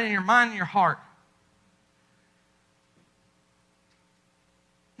you've done it in your mind and your heart.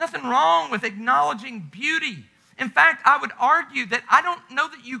 Nothing wrong with acknowledging beauty. In fact, I would argue that I don't know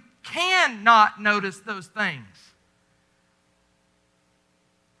that you can not notice those things.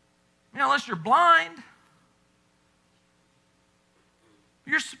 You know, unless you're blind.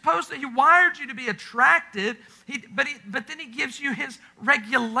 You're supposed to, he wired you to be attracted, but then he gives you his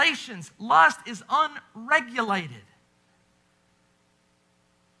regulations. Lust is unregulated.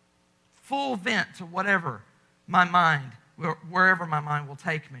 Full vent to whatever my mind, wherever my mind will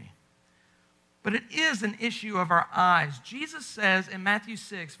take me. But it is an issue of our eyes. Jesus says in Matthew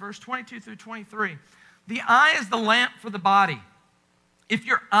 6, verse 22 through 23, the eye is the lamp for the body. If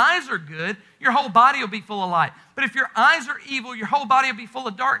your eyes are good, your whole body will be full of light. But if your eyes are evil, your whole body will be full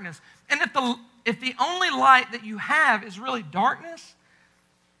of darkness. And if the only light that you have is really darkness,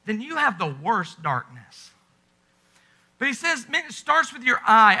 then you have the worst darkness. But he says, man, it starts with your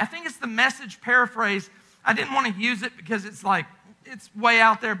eye. I think it's the Message paraphrase. I didn't want to use it because it's way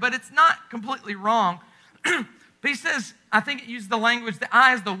out there, but it's not completely wrong. But he says, I think it used the language, the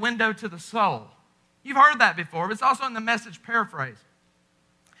eye is the window to the soul. You've heard that before, but it's also in the Message paraphrase.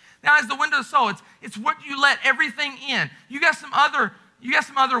 Now, as the window of the soul, it's what you let everything in. You got some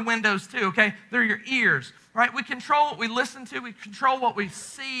other windows too, okay? They're your ears, right? We control what we listen to, we control what we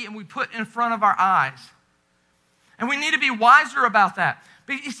see, and we put in front of our eyes. And we need to be wiser about that.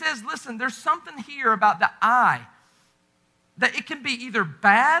 But he says, listen, there's something here about the eye that it can be either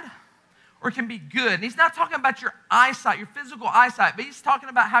bad or it can be good. And he's not talking about your eyesight, your physical eyesight, but he's talking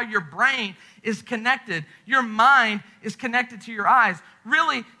about how your brain is connected. Your mind is connected to your eyes.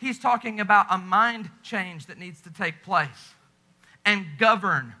 Really, he's talking about a mind change that needs to take place and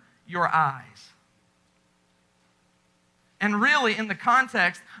govern your eyes. And really, in the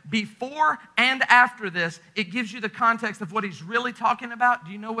context, before and after this, it gives you the context of what he's really talking about.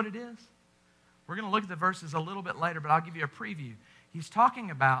 Do you know what it is? We're going to look at the verses a little bit later, but I'll give you a preview. He's talking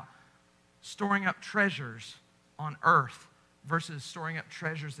about storing up treasures on earth versus storing up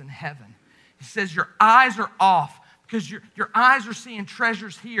treasures in heaven. He says your eyes are off because your eyes are seeing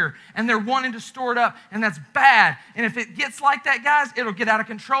treasures here, and they're wanting to store it up, and that's bad. And if it gets like that, guys, it'll get out of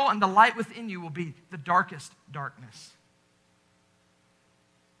control, and the light within you will be the darkest darkness.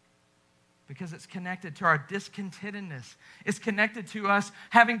 Because it's connected to our discontentedness. It's connected to us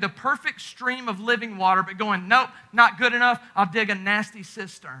having the perfect stream of living water, but going, nope, not good enough, I'll dig a nasty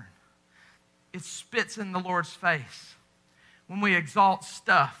cistern. It spits in the Lord's face when we exalt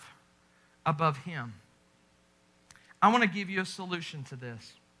stuff above Him. I want to give you a solution to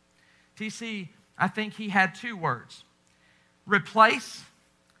this. TC, I think he had 2 words: replace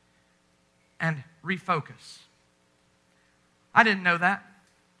and refocus. I didn't know that.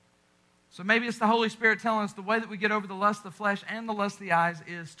 So maybe it's the Holy Spirit telling us the way that we get over the lust of the flesh and the lust of the eyes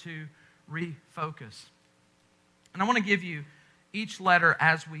is to refocus. And I want to give you each letter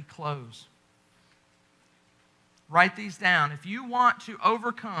as we close. Write these down. If you want to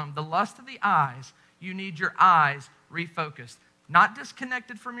overcome the lust of the eyes, you need your eyes refocused, not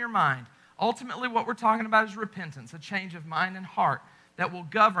disconnected from your mind. Ultimately, what we're talking about is repentance, a change of mind and heart that will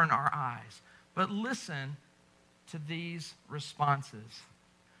govern our eyes. But listen to these responses.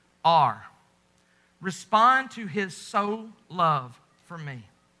 R, respond to His so love for me.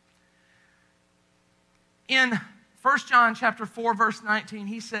 In 1 John chapter 4, verse 19,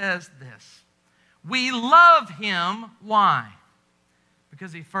 he says this: we love Him, why?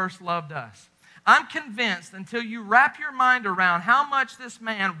 Because He first loved us. I'm convinced until you wrap your mind around how much this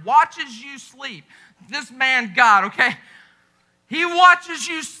man watches you sleep, this man God, okay? He watches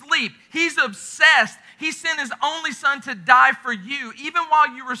you sleep. He's obsessed. He sent His only Son to die for you, even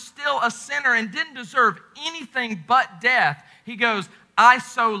while you were still a sinner and didn't deserve anything but death. He goes, I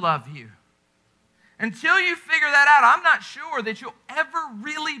so love you. Until you figure that out, I'm not sure that you'll ever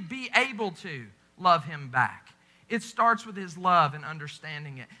really be able to love Him back. It starts with His love and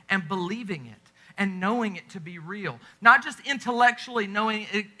understanding it and believing it and knowing it to be real. Not just intellectually knowing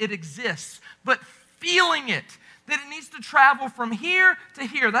it exists, but feeling it. That it needs to travel from here to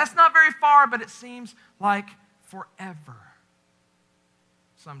here. That's not very far, but it seems like forever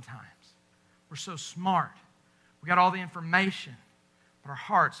sometimes. We're so smart. We got all the information, but our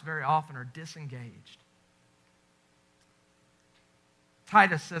hearts very often are disengaged.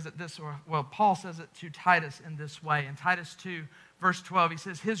 Titus says it this way. Well, Paul says it to Titus in this way. In Titus 2, verse 12, he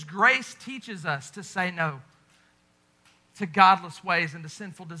says, His grace teaches us to say no to godless ways and to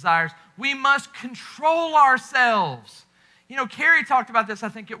sinful desires. We must control ourselves. You know, Carrie talked about this, I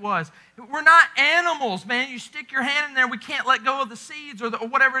think it was. We're not animals, man. You stick your hand in there, we can't let go of the seeds or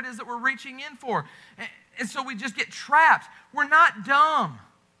whatever it is that we're reaching in for. And so we just get trapped. We're not dumb.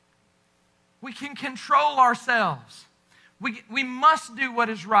 We can control ourselves. We must do what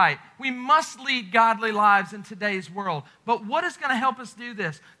is right. We must lead godly lives in today's world. But what is going to help us do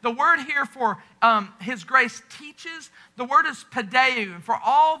this? The word here for His grace teaches, the word is padeu. And for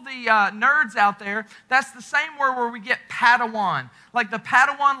all the nerds out there, that's the same word where we get Padawan, like the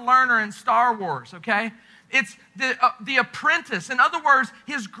Padawan learner in Star Wars, okay? It's the apprentice. In other words,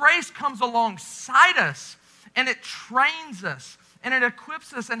 His grace comes alongside us, and it trains us, and it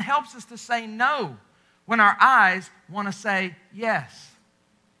equips us and helps us to say no when our eyes want to say yes.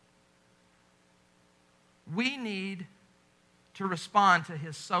 We need to respond to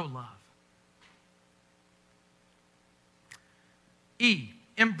His so love. E,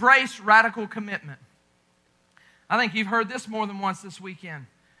 embrace radical commitment. I think you've heard this more than once this weekend,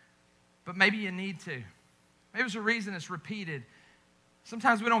 but maybe you need to. Maybe there's a reason it's repeated.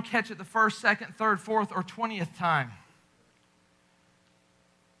 Sometimes we don't catch it the first, second, third, fourth, or 20th time.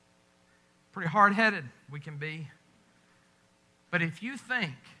 Pretty hard-headed we can be. But if you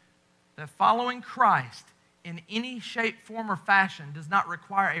think that following Christ in any shape, form, or fashion does not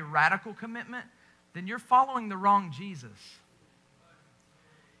require a radical commitment, then you're following the wrong Jesus.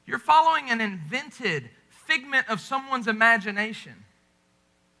 You're following an invented figment of someone's imagination.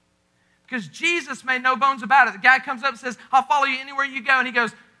 Because Jesus made no bones about it. The guy comes up and says, I'll follow you anywhere you go. And he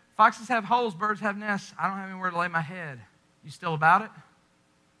goes, foxes have holes, birds have nests. I don't have anywhere to lay my head. You still about it?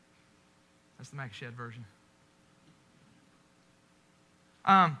 That's the Mac Shed version.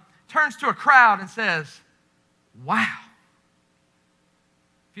 Turns to a crowd and says, wow.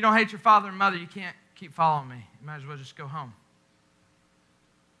 If you don't hate your father and mother, you can't keep following me. You might as well just go home.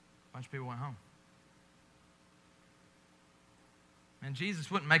 A bunch of people went home. And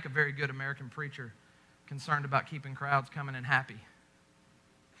Jesus wouldn't make a very good American preacher concerned about keeping crowds coming in happy.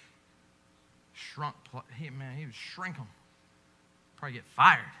 He would shrink them. Probably get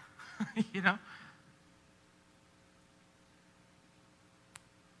fired. You know?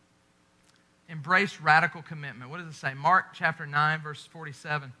 Embrace radical commitment. What does it say? Mark chapter 9, verse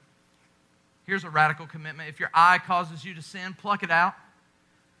 47. Here's a radical commitment. If your eye causes you to sin, pluck it out.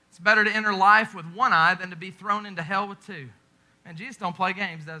 It's better to enter life with one eye than to be thrown into hell with two. And Jesus don't play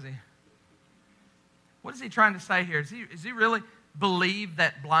games, does he? What is he trying to say here? Is he really believe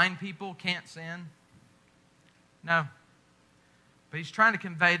that blind people can't sin? No. But he's trying to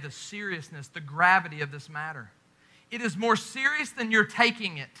convey the seriousness, the gravity of this matter. It is more serious than you're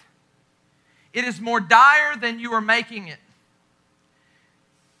taking it. It is more dire than you are making it.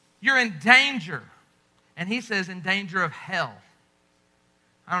 You're in danger. And he says in danger of hell.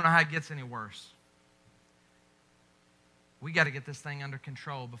 I don't know how it gets any worse. We got to get this thing under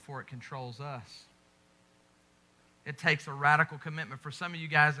control before it controls us. It takes a radical commitment. For some of you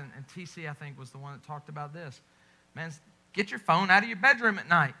guys, and TC, I think, was the one that talked about this. Man, get your phone out of your bedroom at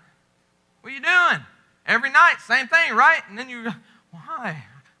night. What are you doing? Every night, same thing, right? And then you go, why?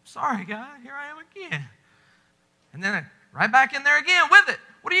 I'm sorry, God, here I am again. And then right back in there again with it.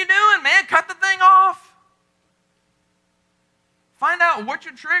 What are you doing, man? Cut the thing off. Find out what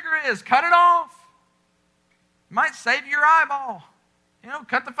your trigger is. Cut it off. It might save your eyeball.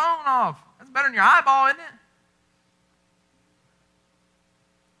 Cut the phone off. That's better than your eyeball, isn't it?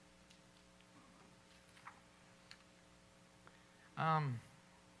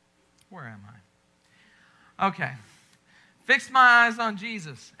 Where am I? Okay. Fix my eyes on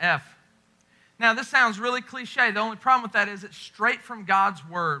Jesus. F. Now, this sounds really cliche. The only problem with that is it's straight from God's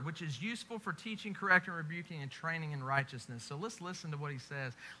word, which is useful for teaching, correcting, rebuking, and training in righteousness. So let's listen to what he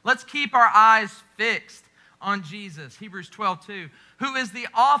says. Let's keep our eyes fixed on Jesus. Hebrews 12:2, who is the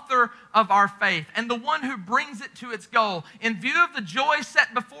author of our faith and the one who brings it to its goal. In view of the joy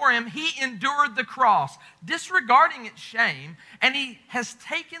set before him, he endured the cross, disregarding its shame, and he has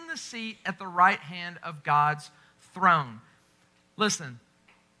taken the seat at the right hand of God's throne. Listen.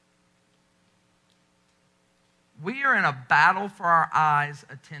 We are in a battle for our eyes'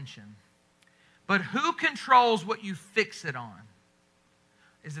 attention. But who controls what you fix it on?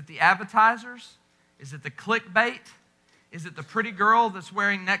 Is it the advertisers? Is it the clickbait? Is it the pretty girl that's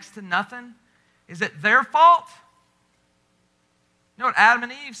wearing next to nothing? Is it their fault? You know what Adam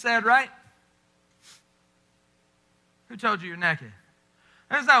and Eve said, right? Who told you you're naked?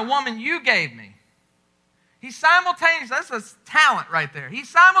 There's that woman you gave me. He simultaneously, that's a talent right there. He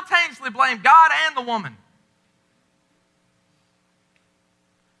simultaneously blamed God and the woman.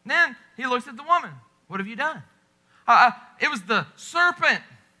 Then he looks at the woman. What have you done? It was the serpent.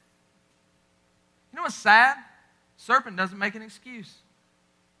 You know what's sad? Serpent doesn't make an excuse.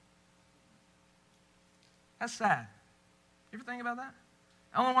 That's sad. You ever think about that?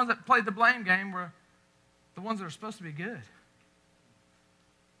 The only ones that played the blame game were the ones that are supposed to be good.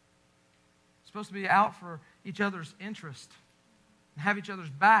 Supposed to be out for each other's interest and have each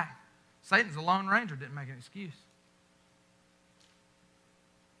other's back. Satan's a lone ranger, didn't make an excuse.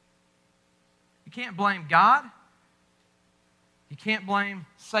 You can't blame God. You can't blame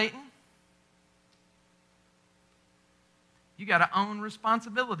Satan. You got to own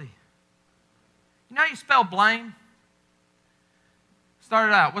responsibility. You know how you spell blame?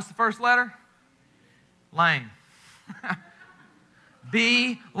 Start it out. What's the first letter? Lame.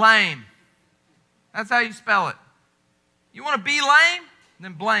 Be lame. That's how you spell it. You want to be lame?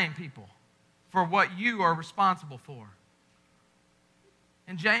 Then blame people for what you are responsible for.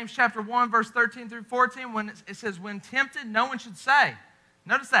 In James chapter 1, verse 13 through 14, when it says, when tempted, no one should say.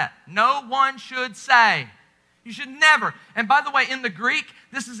 Notice that. No one should say. You should never. And by the way, in the Greek,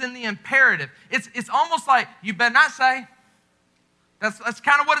 this is in the imperative. It's almost like, you better not say. That's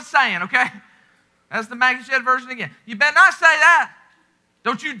kind of what it's saying, okay? That's the Maggie Shed version again. You better not say that.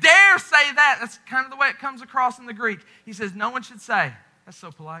 Don't you dare say that. That's kind of the way it comes across in the Greek. He says, no one should say. That's so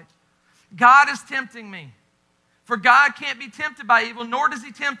polite. God is tempting me. For God can't be tempted by evil, nor does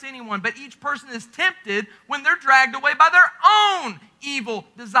he tempt anyone. But each person is tempted when they're dragged away by their own evil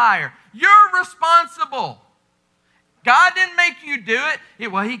desire. You're responsible. God didn't make you do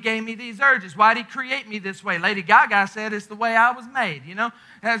it. Well, he gave me these urges. Why did he create me this way? Lady Gaga said it's the way I was made,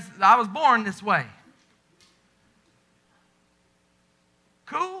 as I was born this way.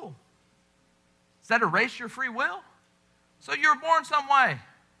 Cool. Does that erase your free will? So you were born some way.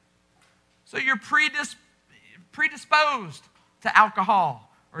 So you're predisposed to alcohol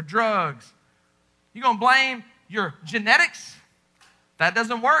or drugs. You're going to blame your genetics? If that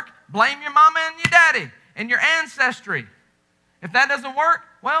doesn't work, blame your mama and your daddy and your ancestry. If that doesn't work,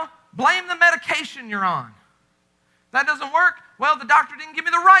 well, blame the medication you're on. If that doesn't work, well, the doctor didn't give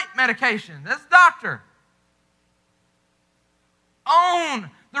me the right medication. That's the doctor. Own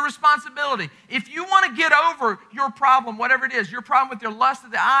the responsibility. If you want to get over your problem, whatever it is, your problem with your lust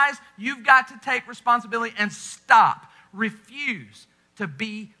of the eyes, you've got to take responsibility and stop. Refuse to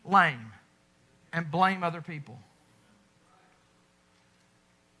be lame. and blame other people.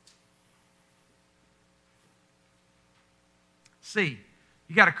 C,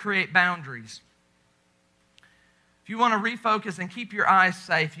 you got to create boundaries. If you want to refocus and keep your eyes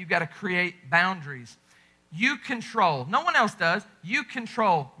safe, you've got to create boundaries. You control, no one else does, you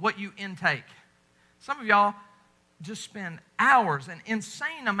control what you intake. Some of y'all just spend hours, an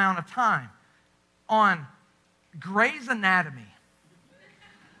insane amount of time, on Grey's Anatomy.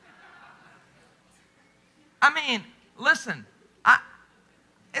 I mean, listen,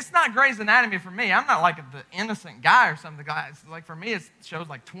 it's not Grey's Anatomy for me. I'm not like the innocent guy or something. It's like for me, it shows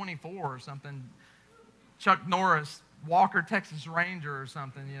like 24 or something. Chuck Norris, Walker, Texas Ranger or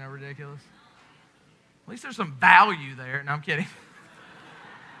something, ridiculous. At least there's some value there. No, I'm kidding.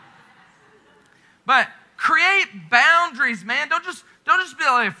 But create boundaries, man. Don't just be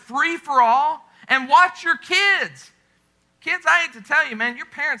like a free-for-all. And watch your kids. Kids, I hate to tell you, man, your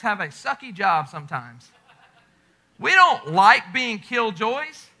parents have a sucky job sometimes. We don't like being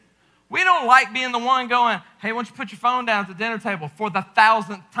killjoys. We don't like being the one going, hey, why don't you put your phone down at the dinner table for the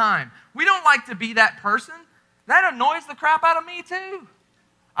 1,000th time. We don't like to be that person. That annoys the crap out of me too.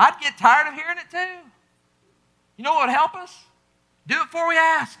 I'd get tired of hearing it too. You know what would help us? Do it before we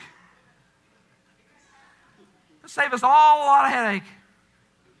ask. It'll save us all a lot of headache.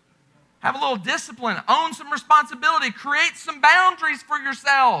 Have a little discipline. Own some responsibility. Create some boundaries for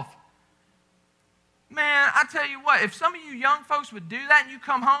yourself. Man, I tell you what, if some of you young folks would do that and you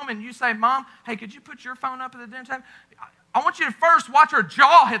come home and you say, Mom, hey, could you put your phone up at the dinner table? I want you to first watch her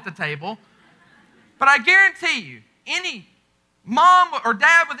jaw hit the table. But I guarantee you, any mom or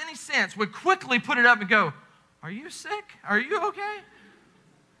dad with any sense would quickly put it up and go, are you sick? Are you okay?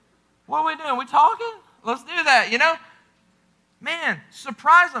 What are we doing? We talking? Let's do that, Man,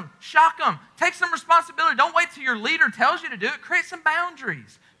 surprise them, shock them, take some responsibility. Don't wait till your leader tells you to do it. Create some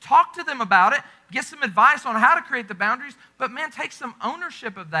boundaries. Talk to them about it. Get some advice on how to create the boundaries. But man, take some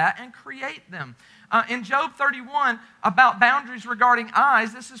ownership of that and create them. In Job 31, about boundaries regarding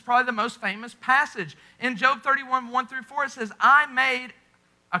eyes, this is probably the most famous passage. In Job 31, 1 through 4, it says, I made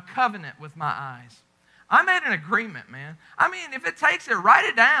a covenant with my eyes. I made an agreement, man. I mean, if it takes it, write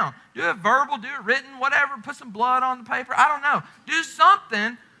it down. Do it verbal, do it written, whatever. Put some blood on the paper. I don't know. Do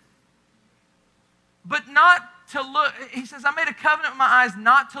something, but not to look. He says, I made a covenant with my eyes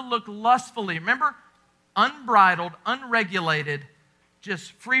not to look lustfully. Remember? Unbridled, unregulated,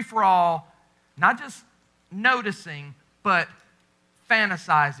 just free-for-all, not just noticing, but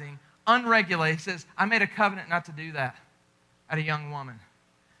fantasizing, unregulated. He says, I made a covenant not to do that at a young woman.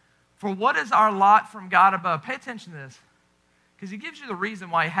 For what is our lot from God above? Pay attention to this, because he gives you the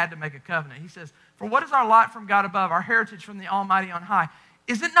reason why he had to make a covenant. He says, for what is our lot from God above, our heritage from the Almighty on high?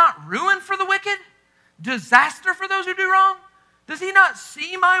 Is it not ruin for the wicked? Disaster for those who do wrong? Does he not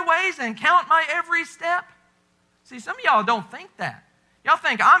see my ways and count my every step? See, some of y'all don't think that. Y'all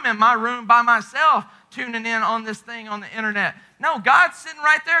think I'm in my room by myself tuning in on this thing on the internet. No, God's sitting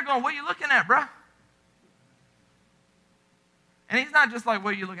right there going, what are you looking at, bruh? And he's not just like,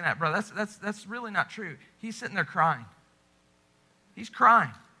 what are you looking at, bro? That's really not true. He's sitting there crying. He's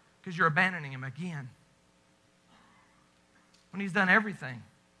crying because you're abandoning him again when he's done everything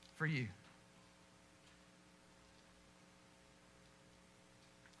for you.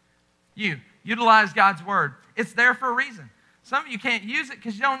 You utilize God's word. It's there for a reason. Some of you can't use it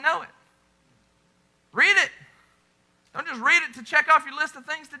because you don't know it. Read it. Don't just read it to check off your list of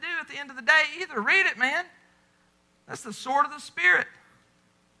things to do at the end of the day either. Read it, man. That's the sword of the Spirit.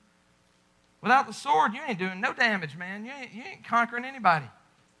 Without the sword, you ain't doing no damage, man. You ain't conquering anybody.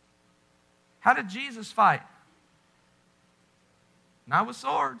 How did Jesus fight? Not with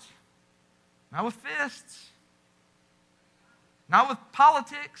swords. Not with fists. Not with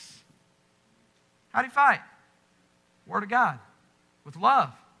politics. How did he fight? Word of God. With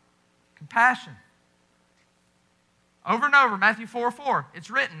love. Compassion. Over and over, Matthew 4:4, it's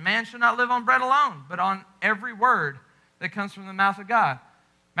written, man shall not live on bread alone, but on every word that comes from the mouth of God.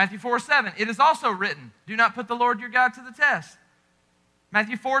 Matthew 4:7, it is also written, do not put the Lord your God to the test.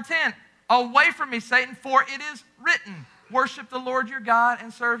 Matthew 4:10, away from me, Satan, for it is written, worship the Lord your God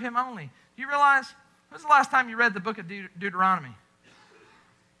and serve him only. Do you realize, when was the last time you read the book of Deuteronomy?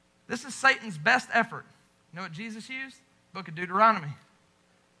 This is Satan's best effort. You know what Jesus used? Book of Deuteronomy.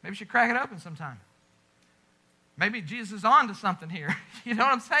 Maybe you should crack it open sometime. Maybe Jesus is on to something here. You know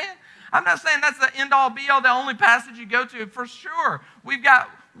what I'm saying? I'm not saying that's the end-all, be-all, the only passage you go to. For sure, we've got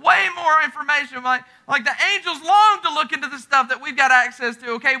way more information. Like the angels long to look into the stuff that we've got access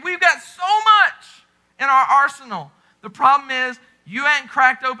to, okay? We've got so much in our arsenal. The problem is You hadn't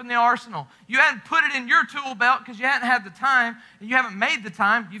cracked open the arsenal. You hadn't put it in your tool belt because you hadn't had the time, and you haven't made the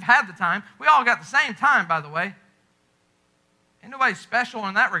time. You've had the time. We all got the same time, by the way. Ain't nobody special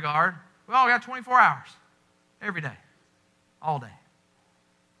in that regard. We all got 24 hours every day, all day.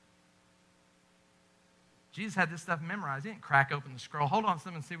 Jesus had this stuff memorized. He didn't crack open the scroll. Hold on,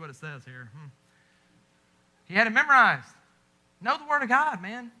 someone, see what it says here. He had it memorized. Know the Word of God,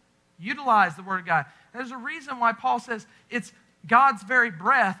 man. Utilize the Word of God. There's a reason why Paul says it's God's very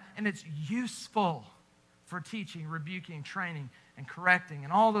breath, and it's useful for teaching, rebuking, training, and correcting,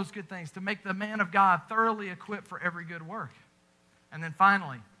 and all those good things to make the man of God thoroughly equipped for every good work. And then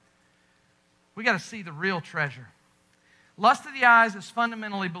finally, we got to see the real treasure. Lust of the eyes is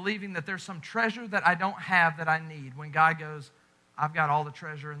fundamentally believing that there's some treasure that I don't have that I need. When God goes, I've got all the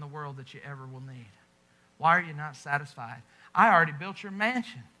treasure in the world that you ever will need. Why are you not satisfied? I already built your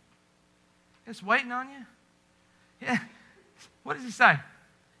mansion. It's waiting on you. Yeah. What does he say?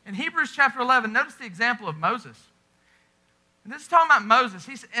 In Hebrews chapter 11, notice the example of Moses. And this is talking about Moses.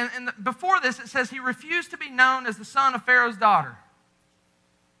 Before this, it says he refused to be known as the son of Pharaoh's daughter.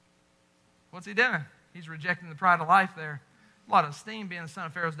 What's he doing? He's rejecting the pride of life there. A lot of esteem being the son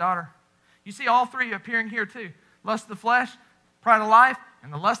of Pharaoh's daughter. You see all three appearing here too. Lust of the flesh, pride of life,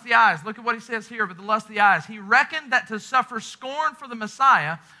 and the lust of the eyes. Look at what he says here with the lust of the eyes. He reckoned that to suffer scorn for the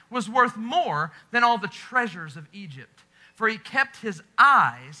Messiah was worth more than all the treasures of Egypt. For he kept his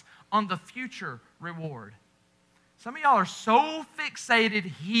eyes on the future reward. Some of y'all are so fixated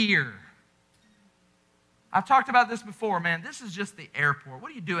here. I've talked about this before, man. This is just the airport. What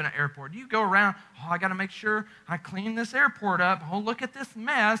do you do in an airport? Do you go around, I got to make sure I clean this airport up. Oh, look at this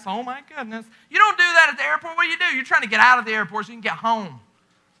mess. Oh, my goodness. You don't do that at the airport. What do? You're trying to get out of the airport so you can get home.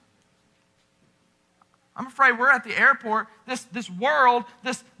 I'm afraid we're at the airport, this world,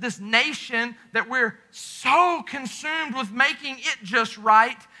 this nation, that we're so consumed with making it just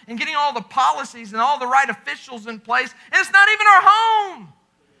right and getting all the policies and all the right officials in place, and it's not even our home.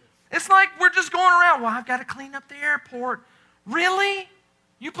 It's like we're just going around, well, I've got to clean up the airport. Really?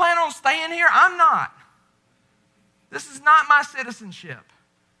 You plan on staying here? I'm not. This is not my citizenship.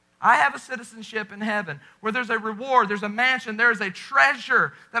 I have a citizenship in heaven where there's a reward, there's a mansion, there's a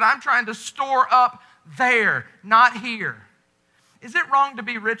treasure that I'm trying to store up there, not here. Is it wrong to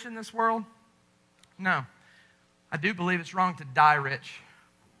be rich in this world? No. I do believe it's wrong to die rich,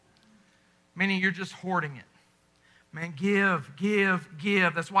 meaning you're just hoarding it. Man, give.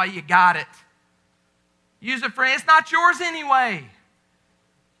 That's why you got it. Use it for, it's not yours anyway.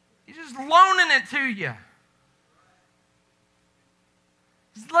 He's just loaning it to you.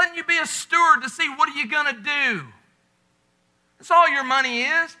 He's letting you be a steward to see what are you going to do. That's all your money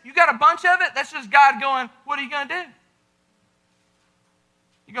is. You got a bunch of it, that's just God going, what are you going to do?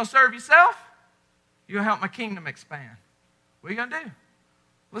 You going to serve yourself? You going to help my kingdom expand? What are you going to do?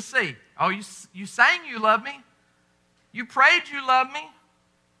 Let's see. Oh, you sang you love me. You prayed you love me.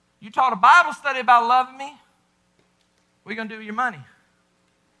 You taught a Bible study about loving me. What are you going to do with your money?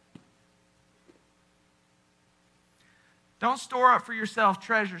 Don't store up for yourself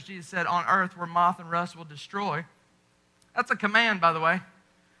treasures, Jesus said, on earth where moth and rust will destroy. That's a command, by the way.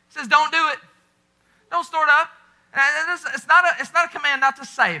 He says, don't do it. Don't store it up. It's not a command not to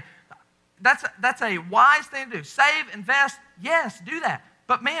save. That's a wise thing to do. Save, invest, yes, do that.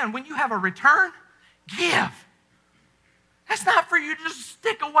 But man, when you have a return, give. That's not for you to just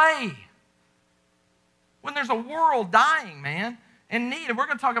stick away. When there's a world dying, man, in need, and we're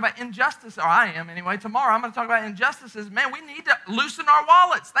going to talk about injustice, or I am anyway. Tomorrow I'm going to talk about injustices. Man, we need to loosen our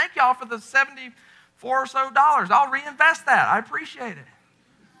wallets. Thank y'all for the $74 or so. I'll reinvest that. I appreciate it.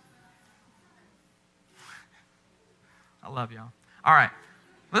 I love y'all. All right,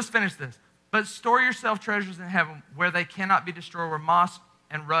 let's finish this. But store yourself treasures in heaven where they cannot be destroyed, where moss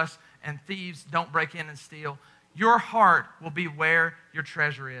and rust and thieves don't break in and steal. Your heart will be where your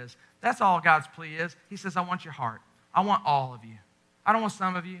treasure is. That's all God's plea is. He says, I want your heart. I want all of you. I don't want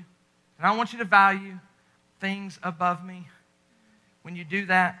some of you. And I don't want you to value things above me. When you do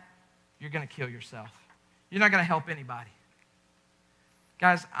that, you're going to kill yourself. You're not going to help anybody.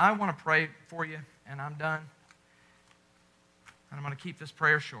 Guys, I want to pray for you, and I'm done. And I'm going to keep this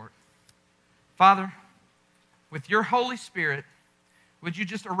prayer short. Father, with your Holy Spirit, would you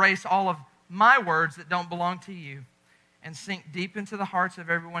just erase all of my words that don't belong to you and sink deep into the hearts of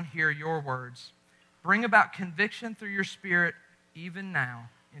everyone here your words. Bring about conviction through your Spirit even now.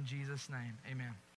 In Jesus' name, amen.